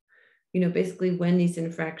of, basically when these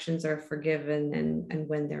infractions are forgiven and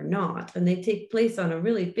when they're not. And they take place on a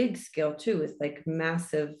really big scale too, with like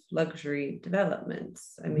massive luxury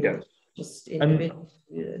developments. I mean, Yes. just individuals.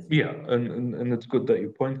 Yeah, and it's good that you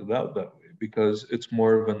pointed out that way, because it's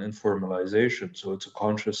more of an informalization. So it's a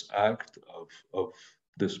conscious act of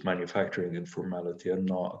this manufacturing informality, and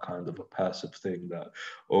not a kind of a passive thing that,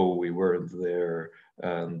 oh, we weren't there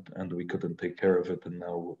and we couldn't take care of it, and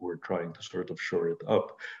now we're trying to sort of shore it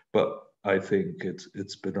up. But I think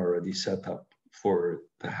it's been already set up for it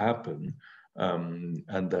to happen.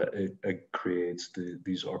 And that it creates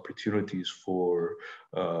these opportunities for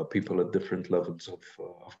people at different levels of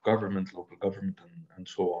government, local government, and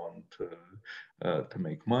so on, to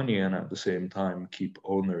make money, and at the same time keep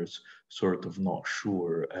owners sort of not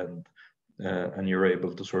sure, and you're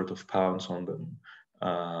able to sort of pounce on them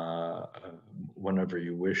whenever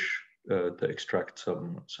you wish to extract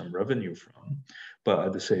some revenue from. But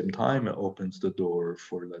at the same time, it opens the door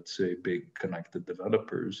for, let's say, big connected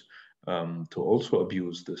developers to also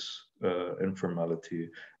abuse this informality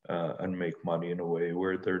and make money in a way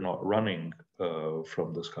where they're not running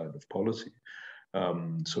from this kind of policy.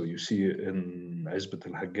 So you see in Izbet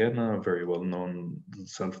al-Haggana, a very well-known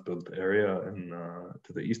self-built area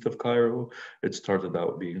to the east of Cairo. It started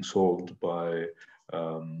out being sold by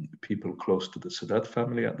people close to the Sadat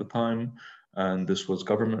family at the time. And this was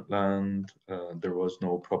government land. There was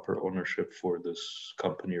no proper ownership for this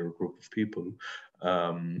company or group of people.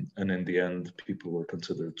 And in the end, people were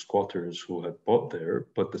considered squatters who had bought there,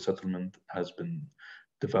 but the settlement has been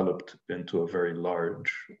developed into a very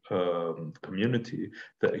large community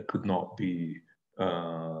that it could not be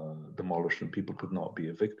demolished, and people could not be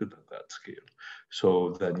evicted at that scale.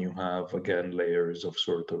 So then you have, again, layers of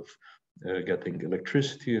sort of getting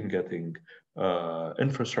electricity and getting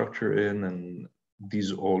infrastructure in, and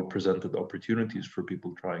these all presented opportunities for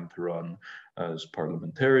people trying to run as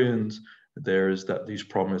parliamentarians. There's that these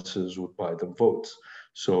promises would buy them votes.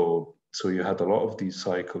 So you had a lot of these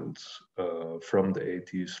cycles from the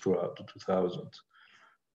 80s throughout the 2000s.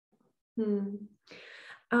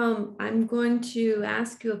 I'm going to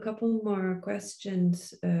ask you a couple more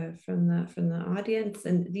questions from the audience,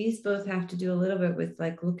 and these both have to do a little bit with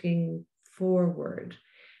like looking forward.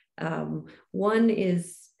 One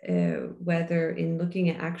is whether, in looking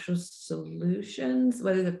at actual solutions,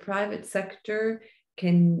 whether the private sector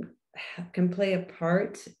can play a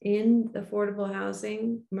part in the affordable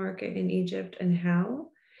housing market in Egypt, and how.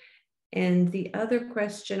 And the other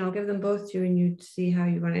question, I'll give them both to you and you see how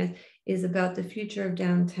you want to answer, is about the future of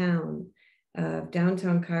downtown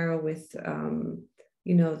Cairo, with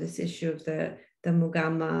this issue of the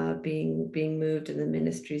Mugama being moved and the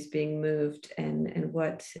ministries being moved, and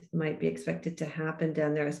what might be expected to happen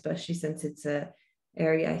down there, especially since it's a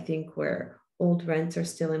area, I think, where old rents are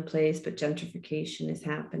still in place, but gentrification is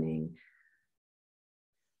happening.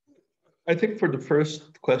 I think for the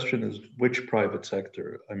first question is which private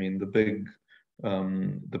sector. I mean, the big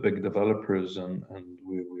developers, and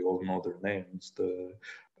we all know their names.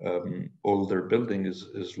 All they're building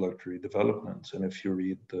is luxury developments. And if you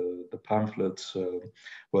read the pamphlets,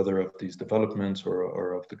 whether of these developments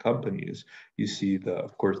or of the companies, you see that,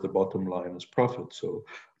 of course, the bottom line is profit. So,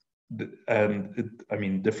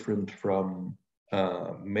 different from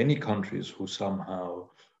many countries who somehow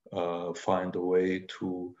find a way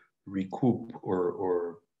to recoup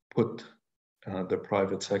or put the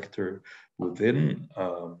private sector within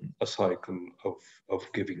a cycle of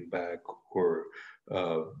giving back, or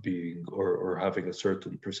being or having a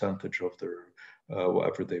certain percentage of their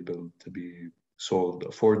whatever they build to be sold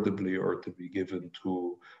affordably or to be given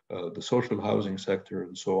to the social housing sector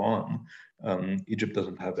and so on. Egypt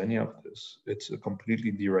doesn't have any of this. It's a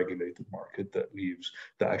completely deregulated market that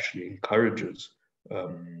actually encourages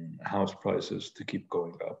house prices to keep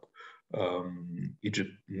going up.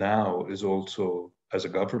 Egypt now is also, as a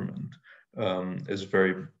government, is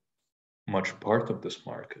very much part of this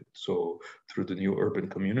market. So through the new Urban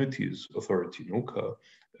Communities Authority, NUCA,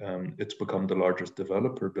 it's become the largest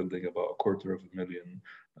developer, building about 250,000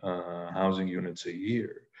 housing units a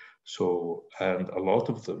year. So, and a lot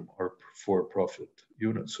of them are for-profit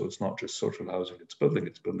units. So it's not just social housing it's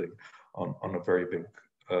building on a very big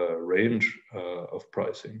range of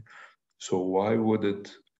pricing. So why would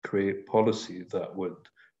it create policy that would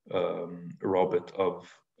rob it of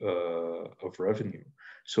revenue?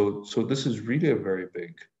 So this is really a very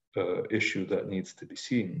big issue that needs to be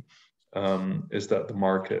seen, is that the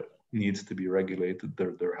market needs to be regulated.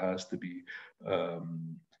 There has to be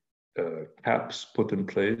caps put in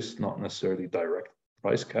place, not necessarily direct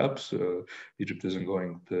price caps. Egypt isn't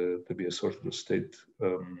going to be a socialist state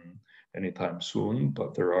anytime soon,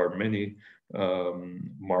 but there are many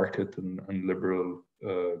market and liberal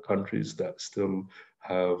countries that still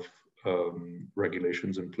have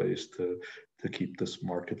regulations in place to keep this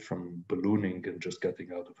market from ballooning and just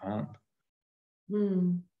getting out of hand.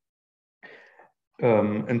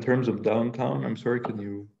 In terms of downtown, I'm sorry, can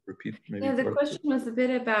you repeat maybe? Yeah, the question was a bit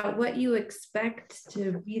about what you expect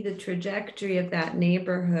to be the trajectory of that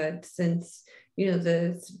neighborhood, since, you know,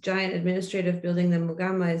 the giant administrative building, the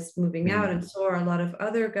Mugama, is moving out, and so are a lot of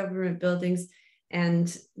other government buildings.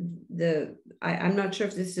 And I'm not sure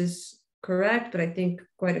if this is correct, but I think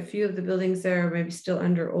quite a few of the buildings there are maybe still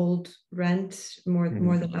under old rent, more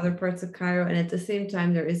than other parts of Cairo. And at the same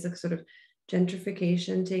time, there is a sort of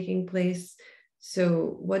gentrification taking place.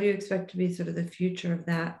 So what do you expect to be sort of the future of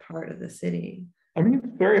that part of the city? I mean,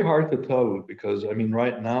 it's very hard to tell, because I mean,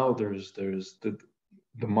 right now there's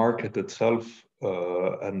the market itself,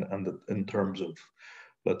 and in terms of,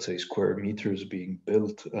 let's say, square meters being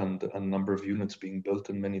built and a number of units being built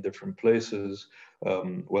in many different places,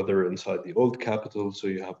 whether inside the old capital. So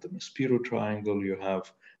you have the Maspero Triangle, you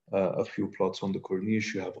have a few plots on the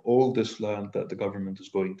Corniche, you have all this land that the government is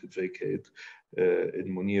going to vacate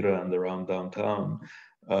in Munira and around downtown.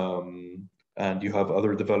 And you have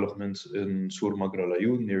other developments in Sur Magra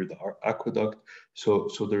Layun near the aqueduct. So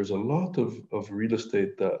there's a lot of real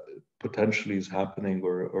estate that potentially is happening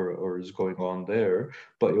or is going on there,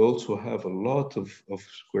 but you also have a lot of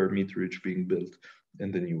square meterage being built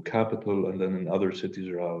in the new capital and then in other cities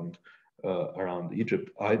around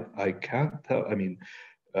Egypt. I can't tell. I mean,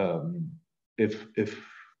 if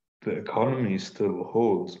the economy still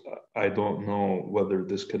holds, I don't know whether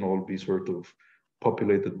this can all be sort of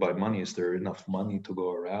populated by money. Is there enough money to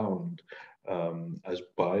go around? Are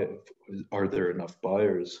there enough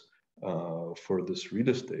buyers for this real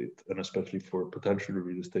estate, and especially for potential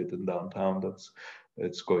real estate in downtown?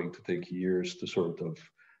 It's going to take years to sort of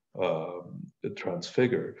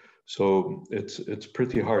transfigure. So it's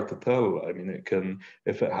pretty hard to tell. I mean,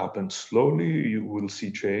 if it happens slowly, you will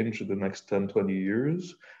see change in the next 10, 20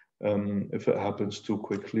 years. If it happens too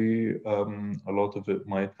quickly, a lot of it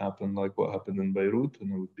might happen like what happened in Beirut,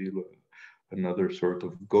 and it would be like another sort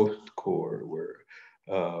of ghost core where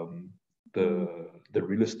the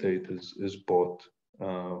real estate is bought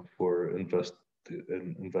for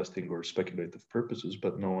investing or speculative purposes,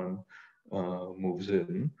 but no one moves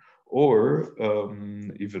in. Or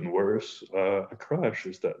even worse, a crash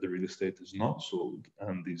is that the real estate is not sold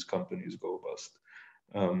and these companies go bust.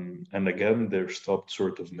 And again, they're stopped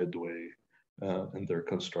sort of midway in their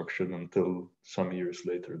construction until some years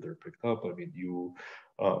later they're picked up. I mean,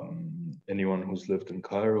 anyone who's lived in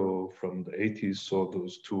Cairo from the 80s saw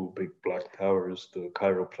those two big black towers, the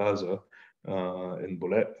Cairo Plaza in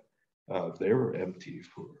Boulette. They were empty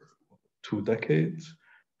for 2 decades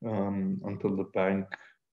until the bank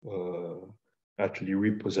actually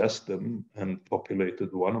repossessed them and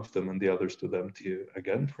populated one of them, and the other stood empty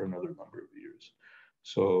again for another number of years.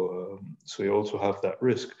 So you also have that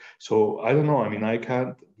risk. So I don't know. I mean,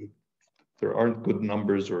 there aren't good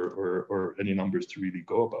numbers or any numbers to really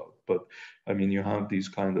go about. But I mean, you have these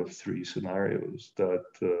kind of 3 scenarios that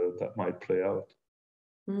might play out.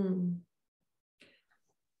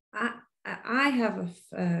 I have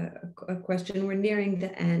a question. We're nearing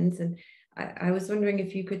the end, and I was wondering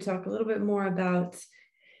if you could talk a little bit more about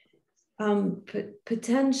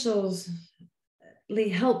potentials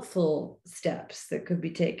helpful steps that could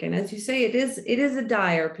be taken. As you say, it is a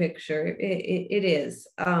dire picture. It is.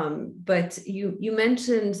 But you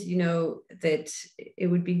mentioned, you know, that it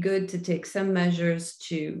would be good to take some measures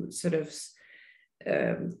to sort of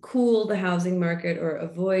cool the housing market or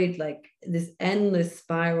avoid like this endless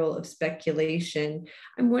spiral of speculation.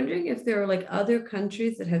 I'm wondering if there are like other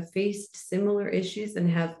countries that have faced similar issues and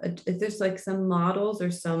if there's like some models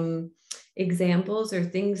or some examples or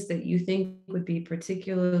things that you think would be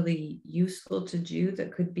particularly useful to do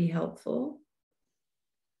that could be helpful.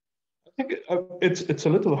 I think it's a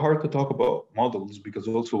little hard to talk about models because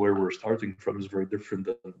also where we're starting from is very different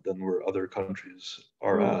than where other countries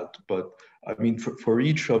are at. But I mean, for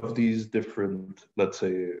each of these different, let's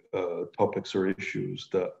say, topics or issues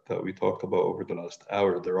that we talked about over the last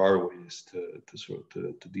hour, there are ways to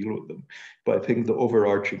deal with them. But I think the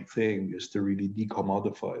overarching thing is to really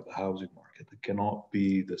decommodify the housing market. It cannot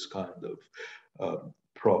be this kind of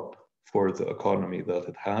prop for the economy that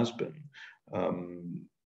it has been.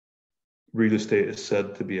 real estate is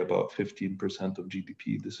said to be about 15% of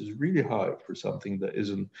GDP. This is really high for something that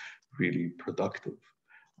isn't really productive.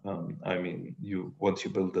 I mean, once you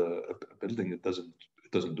build a building, it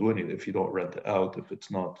doesn't do anything if you don't rent it out. If it's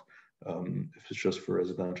not, if it's just for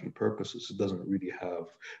residential purposes, it doesn't really have.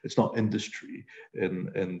 It's not industry in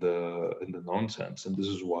the nonsense, and this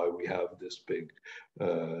is why we have this big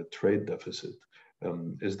trade deficit.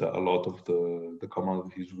 Is that a lot of the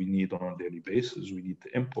commodities we need on a daily basis, we need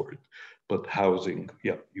to import. But housing,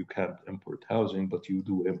 yeah, you can't import housing, but you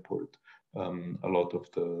do import a lot of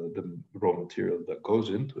the raw material that goes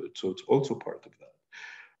into it. So it's also part of that.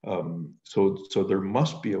 So there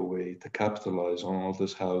must be a way to capitalize on all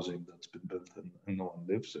this housing that's been built and no one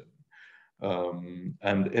lives in.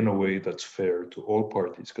 And in a way that's fair to all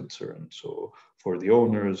parties concerned. So for the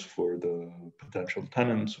owners, for the potential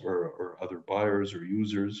tenants or other buyers or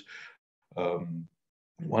users.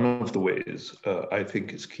 One of the ways I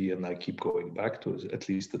think is key, and I keep going back to, is at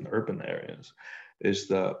least in urban areas, is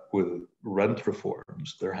that with rent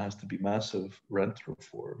reforms, there has to be massive rent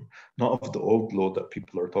reform, not of the old law that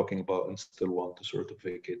people are talking about and still want to sort of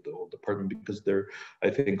vacate the old apartment, because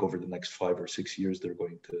I think over the next 5 or 6 years, they're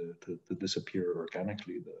going to disappear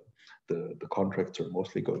organically. The contracts are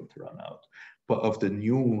mostly going to run out. But of the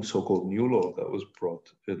new, so-called new law that was brought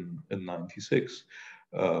in 96,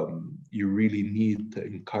 you really need to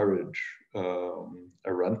encourage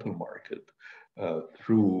a rental market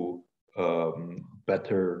through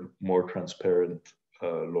better, more transparent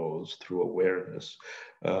laws, through awareness,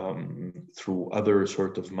 through other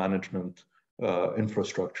sort of management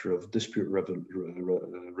infrastructure of dispute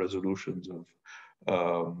resolutions, of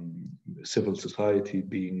civil society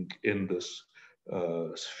being in this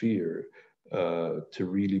sphere to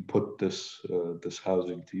really put this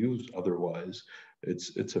housing to use. Otherwise,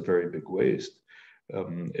 it's a very big waste.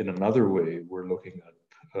 In another way, we're looking at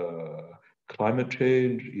climate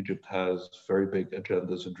change. Egypt has very big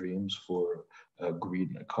agendas and dreams for a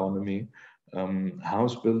green economy.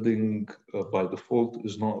 House building by default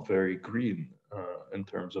is not very green in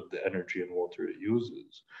terms of the energy and water it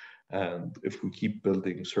uses. And if we keep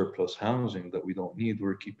building surplus housing that we don't need,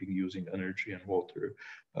 we're keeping using energy and water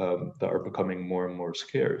that are becoming more and more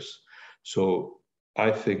scarce. So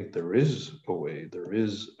I think there is a way, there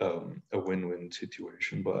is a win-win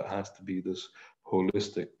situation, but it has to be this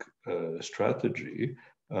holistic strategy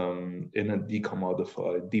in a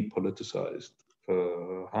decommodified, depoliticized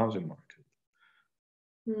housing market.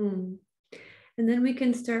 And then we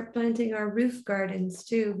can start planting our roof gardens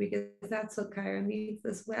too, because that's what Cairo needs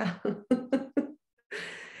as well.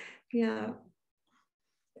 Yeah.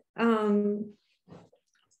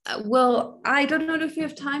 Well, I don't know if we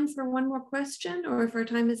have time for one more question or if our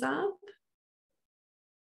time is up.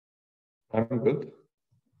 I'm good.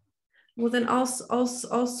 Well, then I'll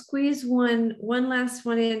squeeze one last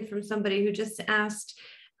one in from somebody who just asked,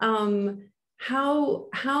 how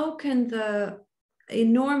can the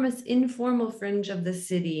enormous informal fringe of the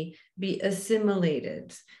city be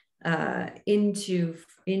assimilated into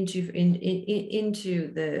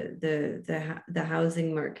the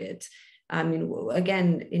housing market? I mean,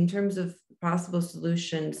 again, in terms of possible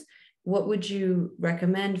solutions, what would you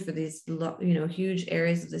recommend for these, huge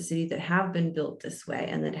areas of the city that have been built this way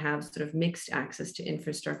and that have sort of mixed access to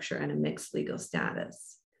infrastructure and a mixed legal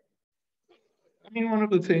status? I mean, one of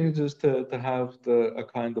the things is to have a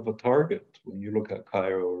kind of a target. When you look at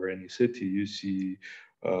Cairo or any city, you see,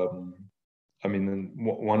 I mean,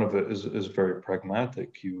 one of it is very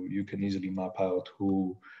pragmatic. You can easily map out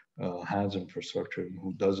who has infrastructure and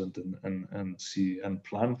who doesn't, and see and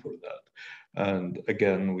plan for that. And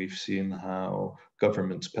again, we've seen how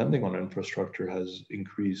government spending on infrastructure has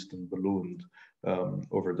increased and ballooned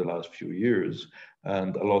over the last few years.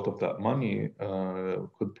 And a lot of that money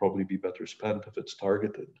could probably be better spent if it's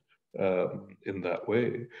targeted in that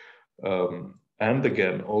way. And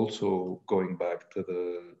again, also going back to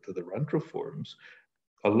the rent reforms,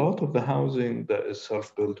 a lot of the housing that is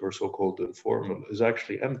self-built or so-called informal is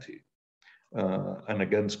actually empty. And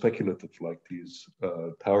again, speculative, like these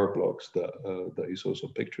tower blocks that you saw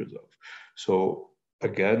some pictures of. So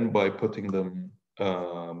again, by putting them,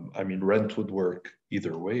 I mean, rent would work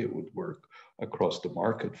either way. It would work across the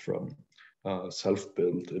market from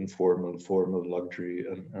self-built, informal, formal, luxury,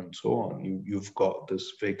 and so on. You've got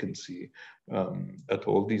this vacancy at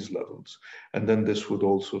all these levels. And then this would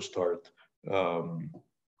also start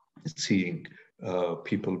seeing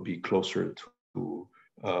people be closer to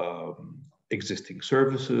existing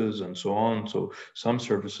services and so on. So some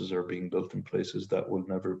services are being built in places that will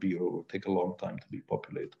never be, or will take a long time to be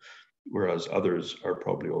populated, whereas others are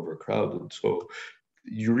probably overcrowded. So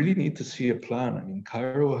you really need to see a plan. I mean,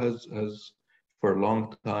 Cairo has for a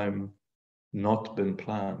long time not been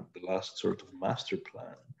planned. The last sort of master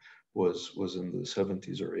plan was in the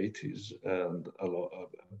 70s or 80s, and a lot of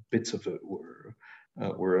bits of it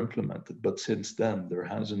were implemented. But since then, there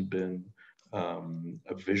hasn't been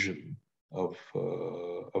a vision of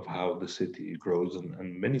how the city grows,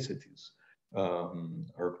 and many cities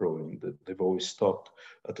are growing. That they've always stopped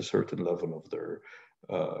at a certain level of their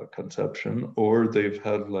conception, or they've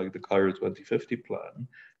had, like, the Cairo 2050 plan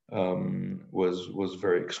was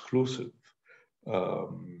very exclusive,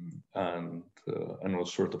 and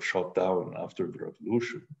was sort of shot down after the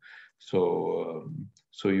revolution. So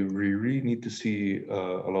you really need to see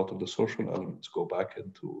a lot of the social elements go back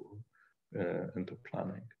into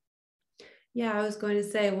planning. Yeah, I was going to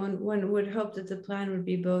say, one would hope that the plan would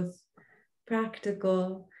be both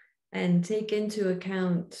practical and take into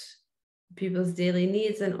account people's daily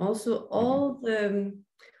needs, and also all the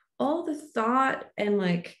thought and,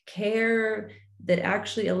 like, care that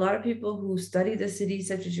actually a lot of people who study the city,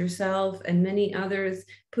 such as yourself and many others,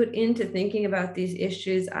 put into thinking about these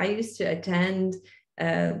issues. I used to attend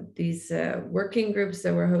these working groups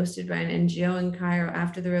that were hosted by an NGO in Cairo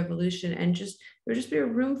after the revolution, and there would just be a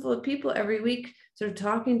room full of people every week sort of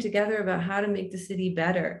talking together about how to make the city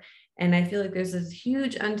better. And I feel like there's this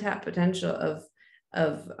huge untapped potential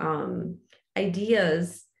of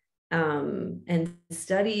ideas and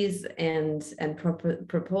studies and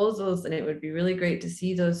proposals, and it would be really great to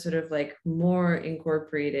see those sort of, like, more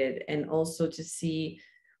incorporated, and also to see,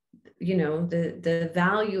 you know, the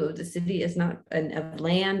value of the city is not, and of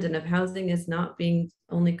land and of housing is not being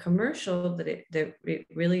only commercial, that it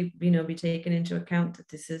really, you know, be taken into account that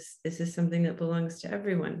this is something that belongs to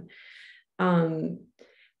everyone.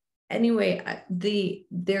 Anyway,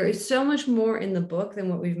 there is so much more in the book than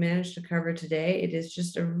what we've managed to cover today. It is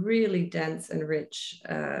just a really dense and rich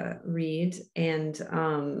read,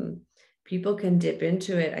 and people can dip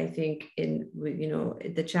into it. I think you know,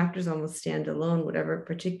 the chapters almost stand alone. Whatever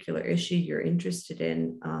particular issue you're interested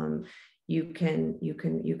in, you can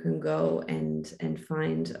go and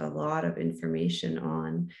find a lot of information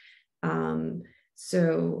on.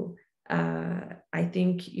 So I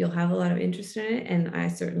think you'll have a lot of interest in it, and I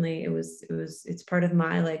certainly, it's part of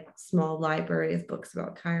my, like, small library of books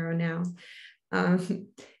about Cairo now.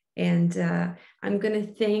 And I'm going to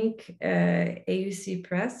thank AUC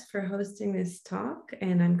Press for hosting this talk,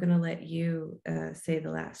 and I'm going to let you say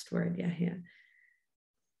the last word, Yahia.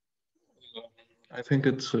 I think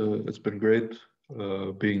it's been great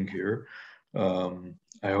being here.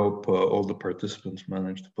 I hope all the participants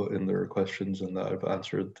managed to put in their questions, and that I've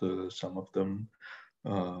answered some of them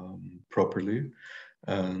properly.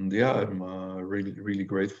 And yeah, I'm really, really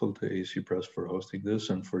grateful to AUC Press for hosting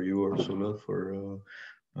this, and for you, Ursula, for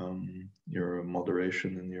your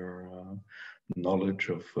moderation and your knowledge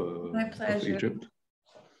of Egypt.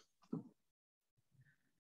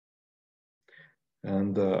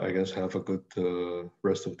 And I guess have a good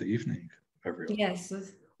rest of the evening, everyone. Yes.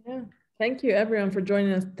 Yeah. Thank you, everyone, for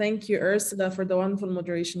joining us. Thank you, Ursula, for the wonderful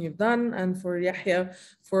moderation you've done, and for Yahia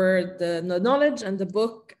for the knowledge and the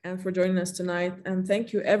book, and for joining us tonight. And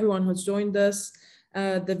thank you, everyone who's joined us.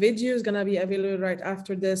 The video is going to be available right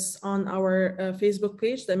after this on our Facebook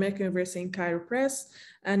page, the American University in Cairo Press,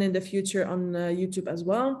 and in the future on YouTube as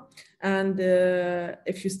well. And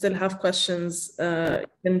if you still have questions, you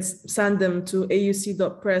can send them to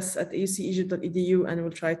auc.press@aucegypt.edu, and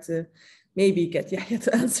we'll try to maybe get Yahia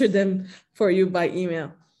to answer them for you by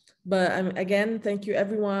email. But again, thank you,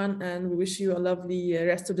 everyone, and we wish you a lovely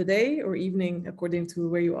rest of the day or evening, according to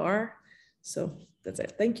where you are. So that's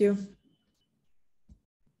it. Thank you.